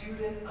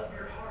student of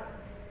your heart.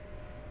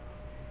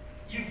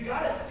 You've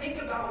got to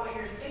think about what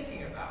you're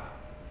thinking about.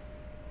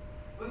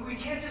 We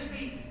can't just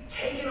be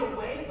taken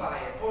away by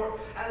it. Or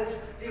as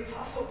the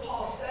Apostle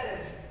Paul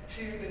says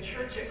to the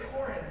church at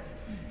Corinth,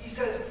 he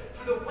says,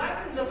 for the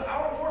weapons of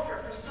our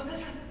warfare, so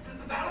this is,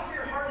 the battle for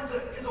your heart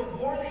is a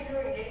war that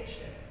you're engaged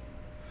in,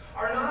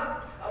 are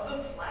not of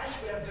the flesh,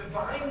 but have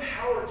divine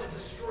power to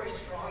destroy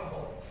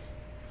strongholds.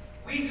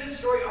 We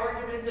destroy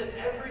arguments and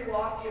every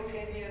lofty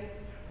opinion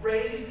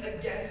raised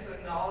against the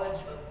knowledge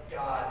of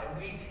God,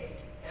 and we take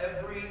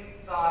every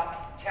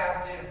thought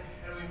captive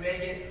and we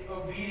make it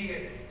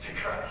obedient to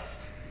Christ.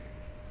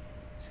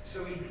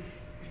 So we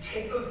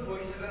take those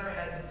voices in our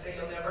head that say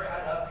you'll never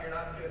add up, you're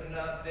not good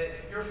enough, that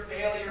your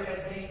failure has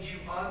made you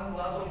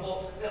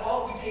unlovable,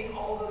 we take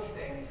all those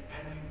things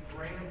and we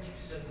bring them to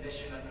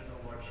submission under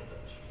the lordship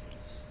of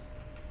Jesus,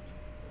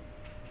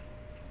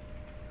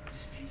 who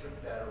speaks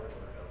a better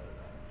word over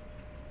them,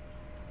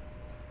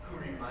 who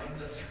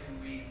reminds us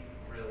who we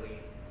really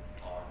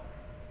are.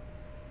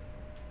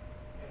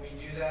 And we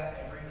do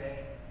that every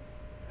day,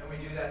 and we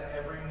do that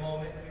every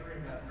moment we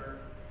remember,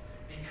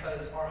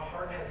 because our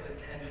heart has the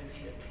tendency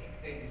to pick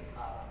things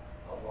up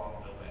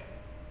along the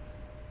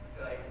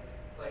way.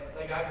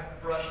 Like I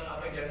brushed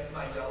up against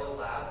my yellow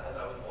lab as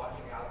I was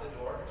walking out the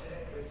door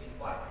today with these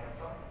black pants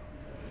on,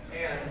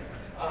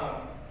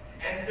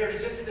 and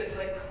there's just this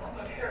like clump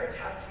of hair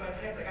attached to my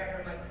pants. I got here,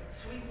 I'm like,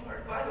 sweet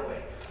Lord, by the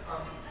way,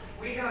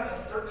 we have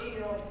a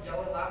 13-year-old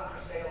yellow lab for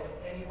sale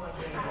if anyone's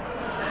in the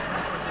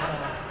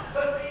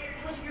But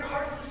listen, your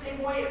heart's the same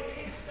way. It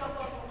picks stuff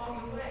up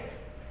along the way.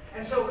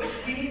 And so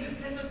we need this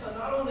discipline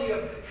not only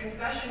of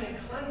confession and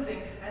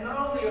cleansing, and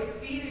not only of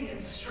feeding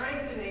and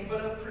strengthening, but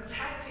of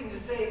protecting to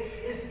say,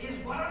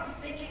 is what I'm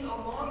thinking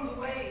along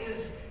the way,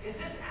 is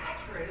this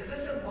accurate? Is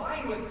this in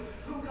line with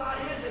who God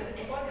is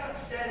and what God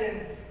said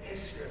in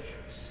his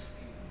scriptures?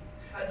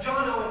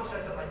 John Owen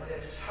says it like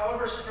this: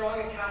 however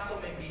strong a castle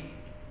may be,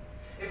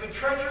 If a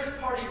treacherous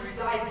party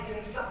resides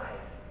inside,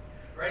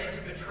 ready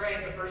to betray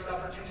at the first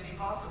opportunity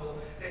possible,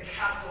 the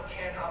castle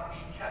cannot be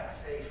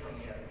kept safe from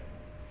the enemy.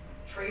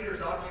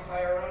 Traitors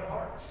occupy our own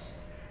hearts,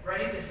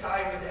 ready to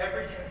side with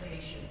every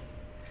temptation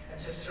and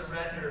to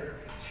surrender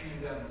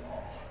to them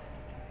all.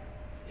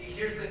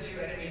 Here's the two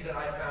enemies that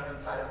I found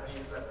inside of me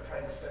as I've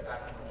tried to step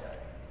back and look at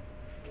it.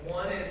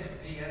 One is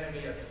the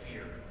enemy of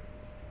fear.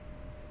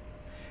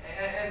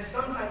 And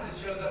sometimes it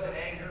shows up in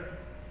anger,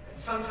 and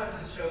sometimes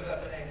it shows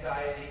up in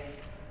anxiety,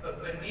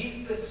 but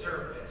beneath the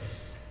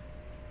surface,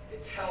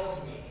 it tells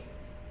me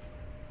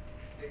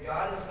that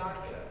God is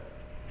not good,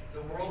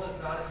 the world is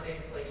not a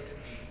safe place to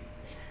be,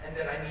 and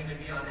that I need to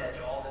be on edge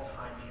all the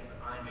time because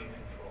I'm in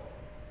control.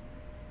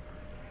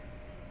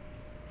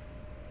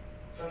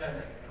 Sometimes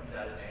it comes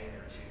out of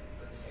anger too,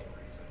 for the same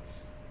reasons.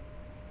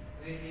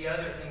 The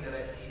other thing that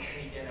I see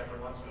sneak in every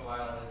once in a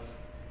while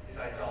is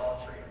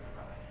idolatry and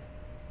pride.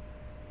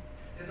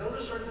 And those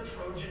are sort of the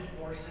Trojan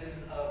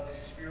horses of the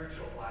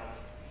spiritual life,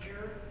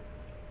 fear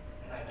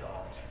and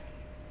idolatry.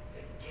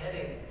 That get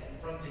in and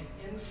from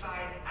the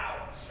inside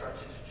out start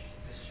to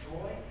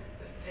destroy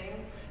the thing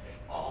that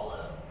all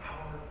of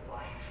our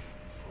life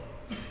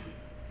flows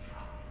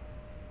from.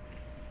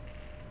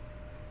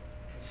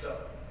 And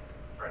so,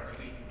 friends,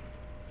 we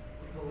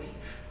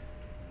believe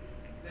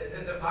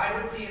that the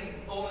vibrancy and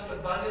fullness,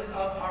 abundance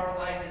of our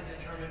life is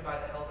determined by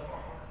the health of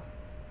our heart.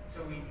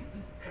 So we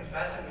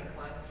confess and we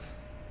cleanse.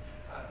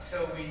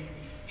 So we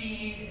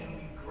feed and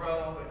we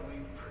grow and we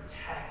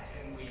protect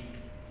and we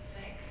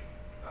think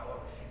about what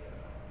we're thinking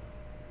about.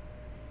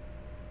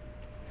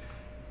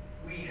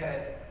 We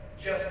had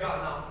just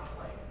gotten off the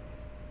plane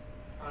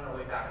on our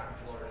way back from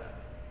Florida,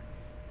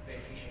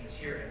 vacation this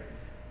year.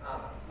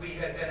 And we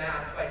had been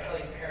asked by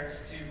Kelly's parents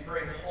to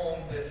bring home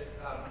this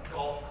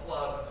golf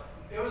club.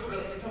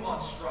 It's a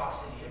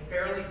monstrosity. It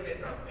barely fit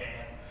in our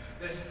van.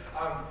 This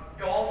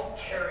golf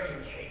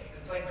carrying case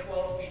that's like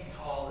 12 feet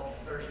tall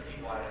and 30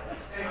 feet wide at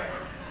least. Anyway,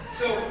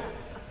 so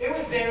it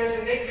was theirs,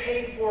 and they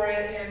paid for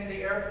it in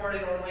the airport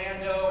in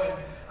Orlando,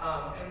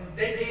 and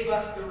they gave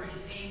us the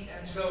receipt.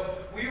 And so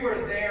we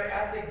were there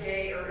at the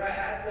gate, or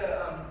at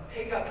the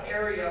pickup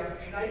area,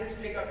 United's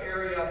pickup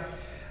area,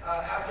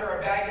 after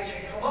our baggage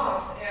had come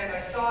off, and I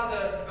saw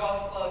the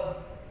golf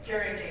club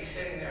carrying case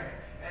sitting there.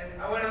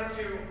 And I went up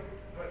to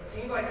what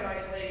seemed like a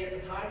nice lady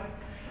at the time,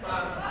 and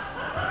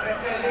I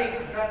said,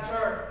 "Hey, that's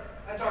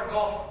our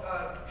golf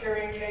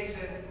carrying case,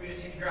 and we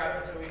just need to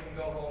grab it so we can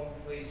go home,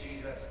 please,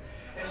 Jesus."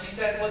 And she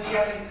said, "Well, do you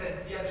have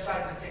the other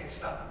side of the ticket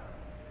stub?"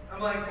 I'm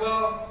like,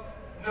 "Well,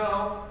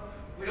 no,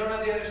 we don't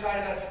have the other side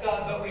of that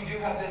stub, but we do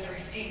have this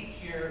receipt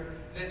here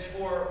that's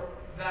for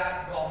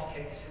that golf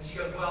case." And she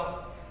goes,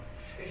 "Well,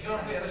 if you don't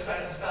have the other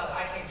side of the stub,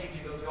 I can't give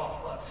you those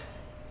golf clubs."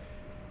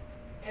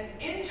 And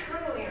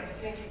internally, I'm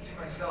thinking to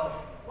myself,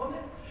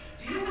 "Woman,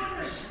 do you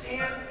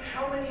understand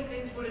how many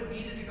things would have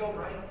needed to go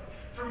right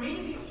for me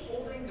to be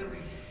holding the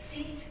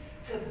receipt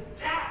to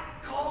that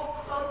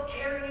golf club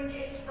carrying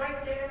case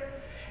right there,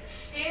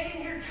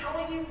 standing here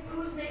telling you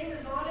whose name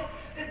is on it,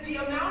 that the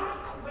amount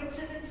of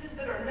coincidences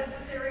that are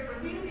necessary for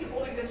me to be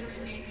holding this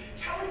receipt,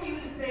 telling you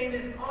whose name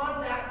is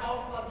on that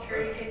golf club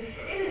carrying case,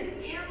 it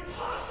is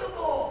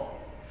impossible."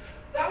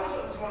 That was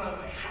what was going on in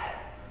my head.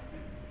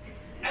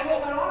 And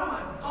what went on in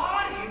my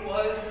body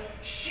was,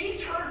 she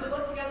turned to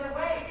look the other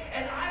way,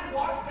 and I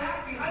walked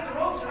back behind the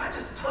ropes, and I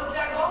just took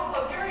that golf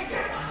club carrying case.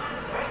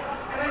 Right?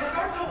 And I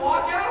start to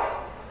walk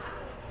out.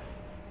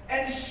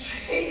 And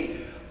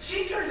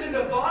she turns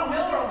into Von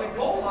Miller on the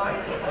goal line.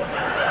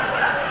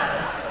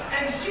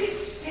 And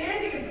she's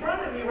standing in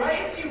front of me,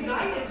 right? It's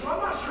United, so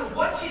I'm not sure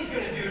what she's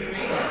going to do to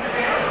me.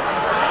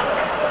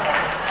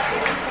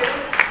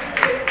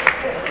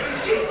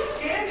 But she's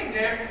standing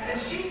there, and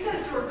she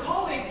says to her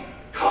colleague,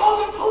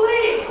 "Call the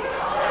police!"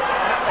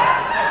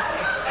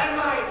 And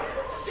my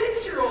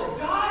 6-year-old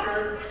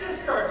daughter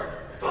just starts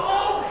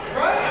bawling,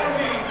 right? I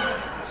mean,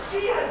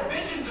 she has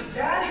visions of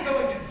Daddy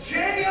going to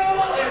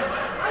jail, and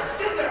I'm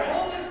sitting there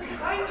holding this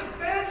behind the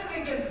fence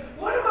thinking,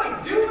 what am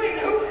I doing?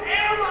 Who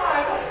am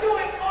I? What's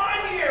going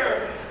on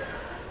here?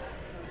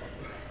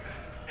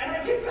 And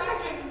I get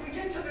back and we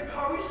get to the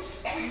car, we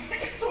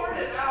sort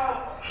it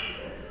out,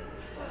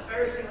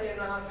 embarrassingly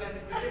enough, and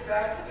we get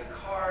back to the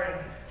car, and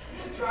I'm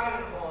just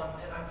driving home,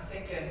 and I'm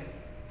thinking,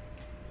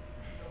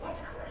 what's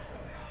correct in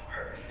my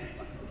heart?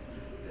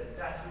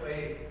 That's the way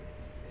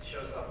it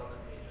shows up on the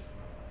pages of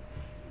my life.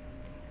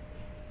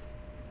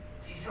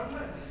 See,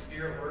 sometimes the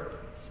Spirit's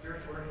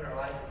work in our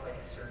life is like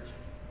a surgeon.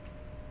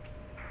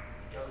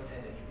 He goes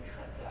in and he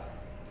cuts out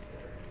things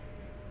that are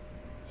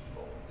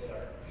evil, that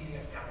are leading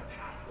us down a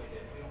pathway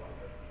that we don't want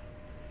to go.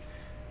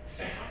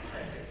 So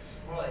sometimes it's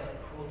more like a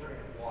cool drink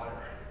of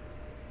water,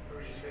 where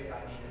we just go,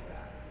 I needed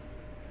that.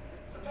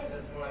 Sometimes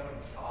it's more like a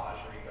massage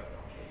where you go,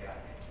 okay, yeah,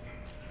 thank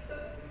you.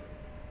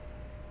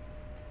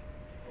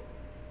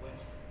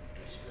 What's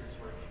the Spirit's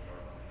work in your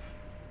life?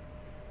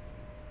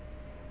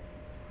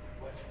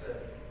 What's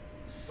the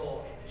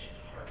soul condition,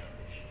 heart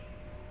condition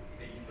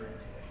that you bring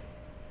today?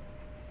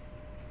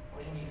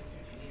 What do you need to do?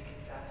 Do you need to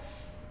confess?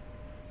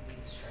 Do you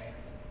need to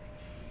strengthen,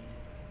 feed?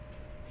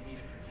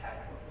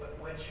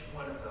 Which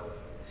one of those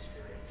would the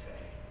Spirit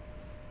say,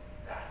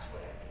 that's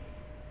what I need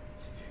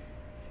to do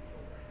in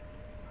your life?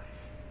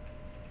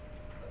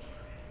 Let's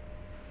pray.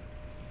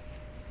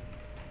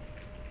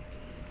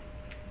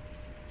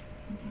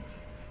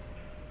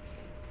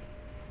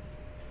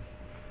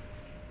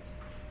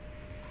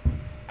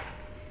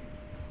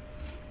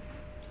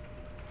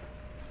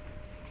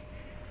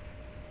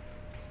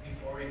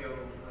 Before we go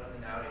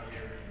running out of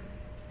here,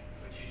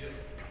 would you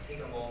just take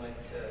a moment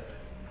to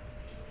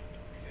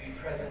be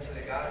present to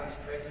the God who's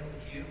present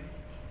with you,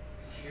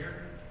 who's here,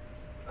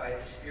 by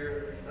His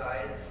Spirit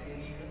resides in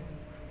you,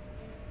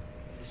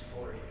 and is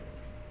for you.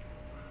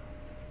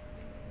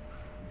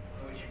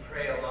 Would you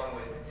pray along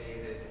with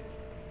David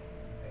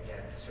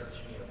again, search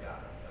me, O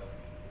God, know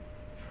me.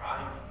 Try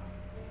me.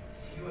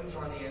 See what's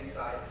on the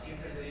inside. See if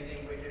there's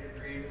anything wicked or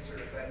grievous or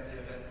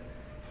offensive, and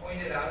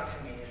point it out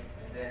to me,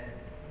 and then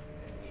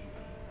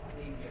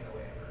lead me in the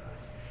way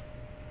everlasting.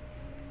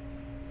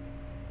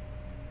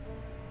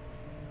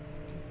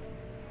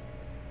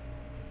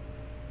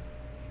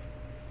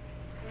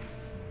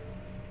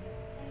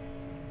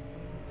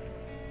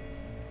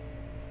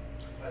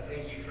 I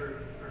thank you for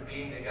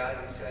being the God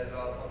who says,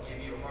 I'll give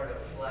you a heart of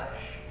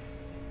flesh.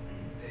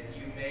 That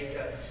you make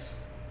us,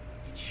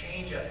 you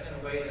change us in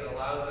a way that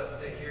allows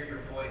us to hear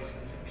your voice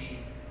and to be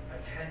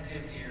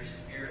attentive to your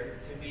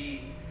Spirit, to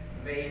be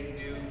made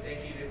new.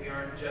 Thank you that we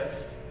aren't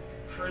just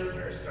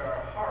prisoners to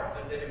our heart,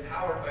 but that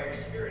empowered by your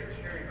Spirit,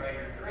 carried by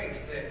your grace,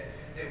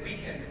 that we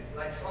can,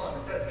 like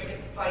Solomon says, we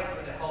can fight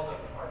for the health of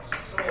our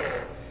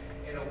soul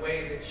in a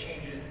way that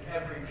changes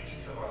every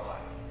piece of our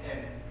life.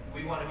 And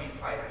we want to be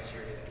fighters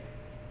here today.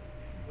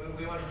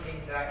 We want to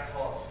take that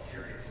call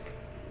seriously,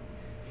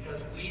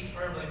 because we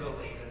firmly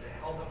believe that the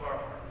health of our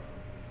heart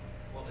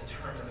will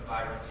determine the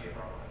vibrancy of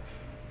our life.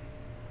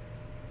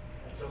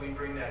 And so we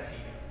bring that to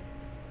you.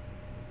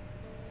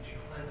 Would you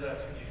cleanse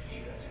us? Would you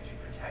feed us? Would you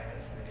protect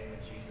us? In the name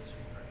of Jesus we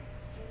pray.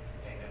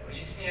 Amen. Would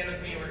you stand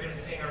with me? We're going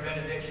to sing our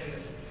benediction,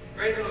 this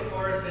great little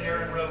chorus that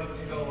Aaron wrote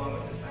to go along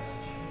with this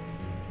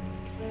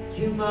message.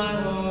 Give my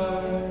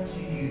heart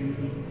to you.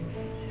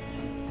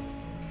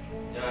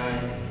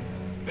 I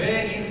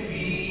beg you,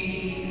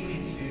 feed me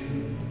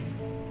too.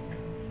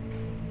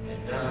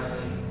 And I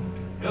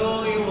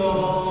know you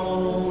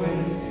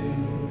always do.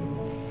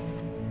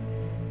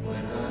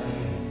 When I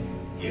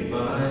give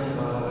my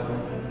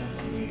heart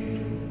to you,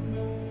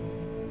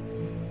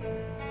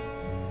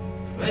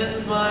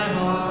 cleanse my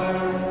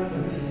heart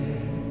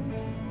within.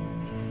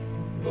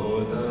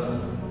 Lord, the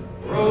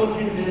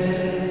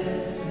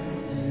brokenness and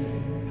sin,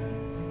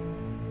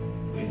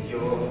 with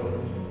your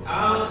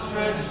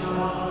outstretched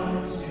arm.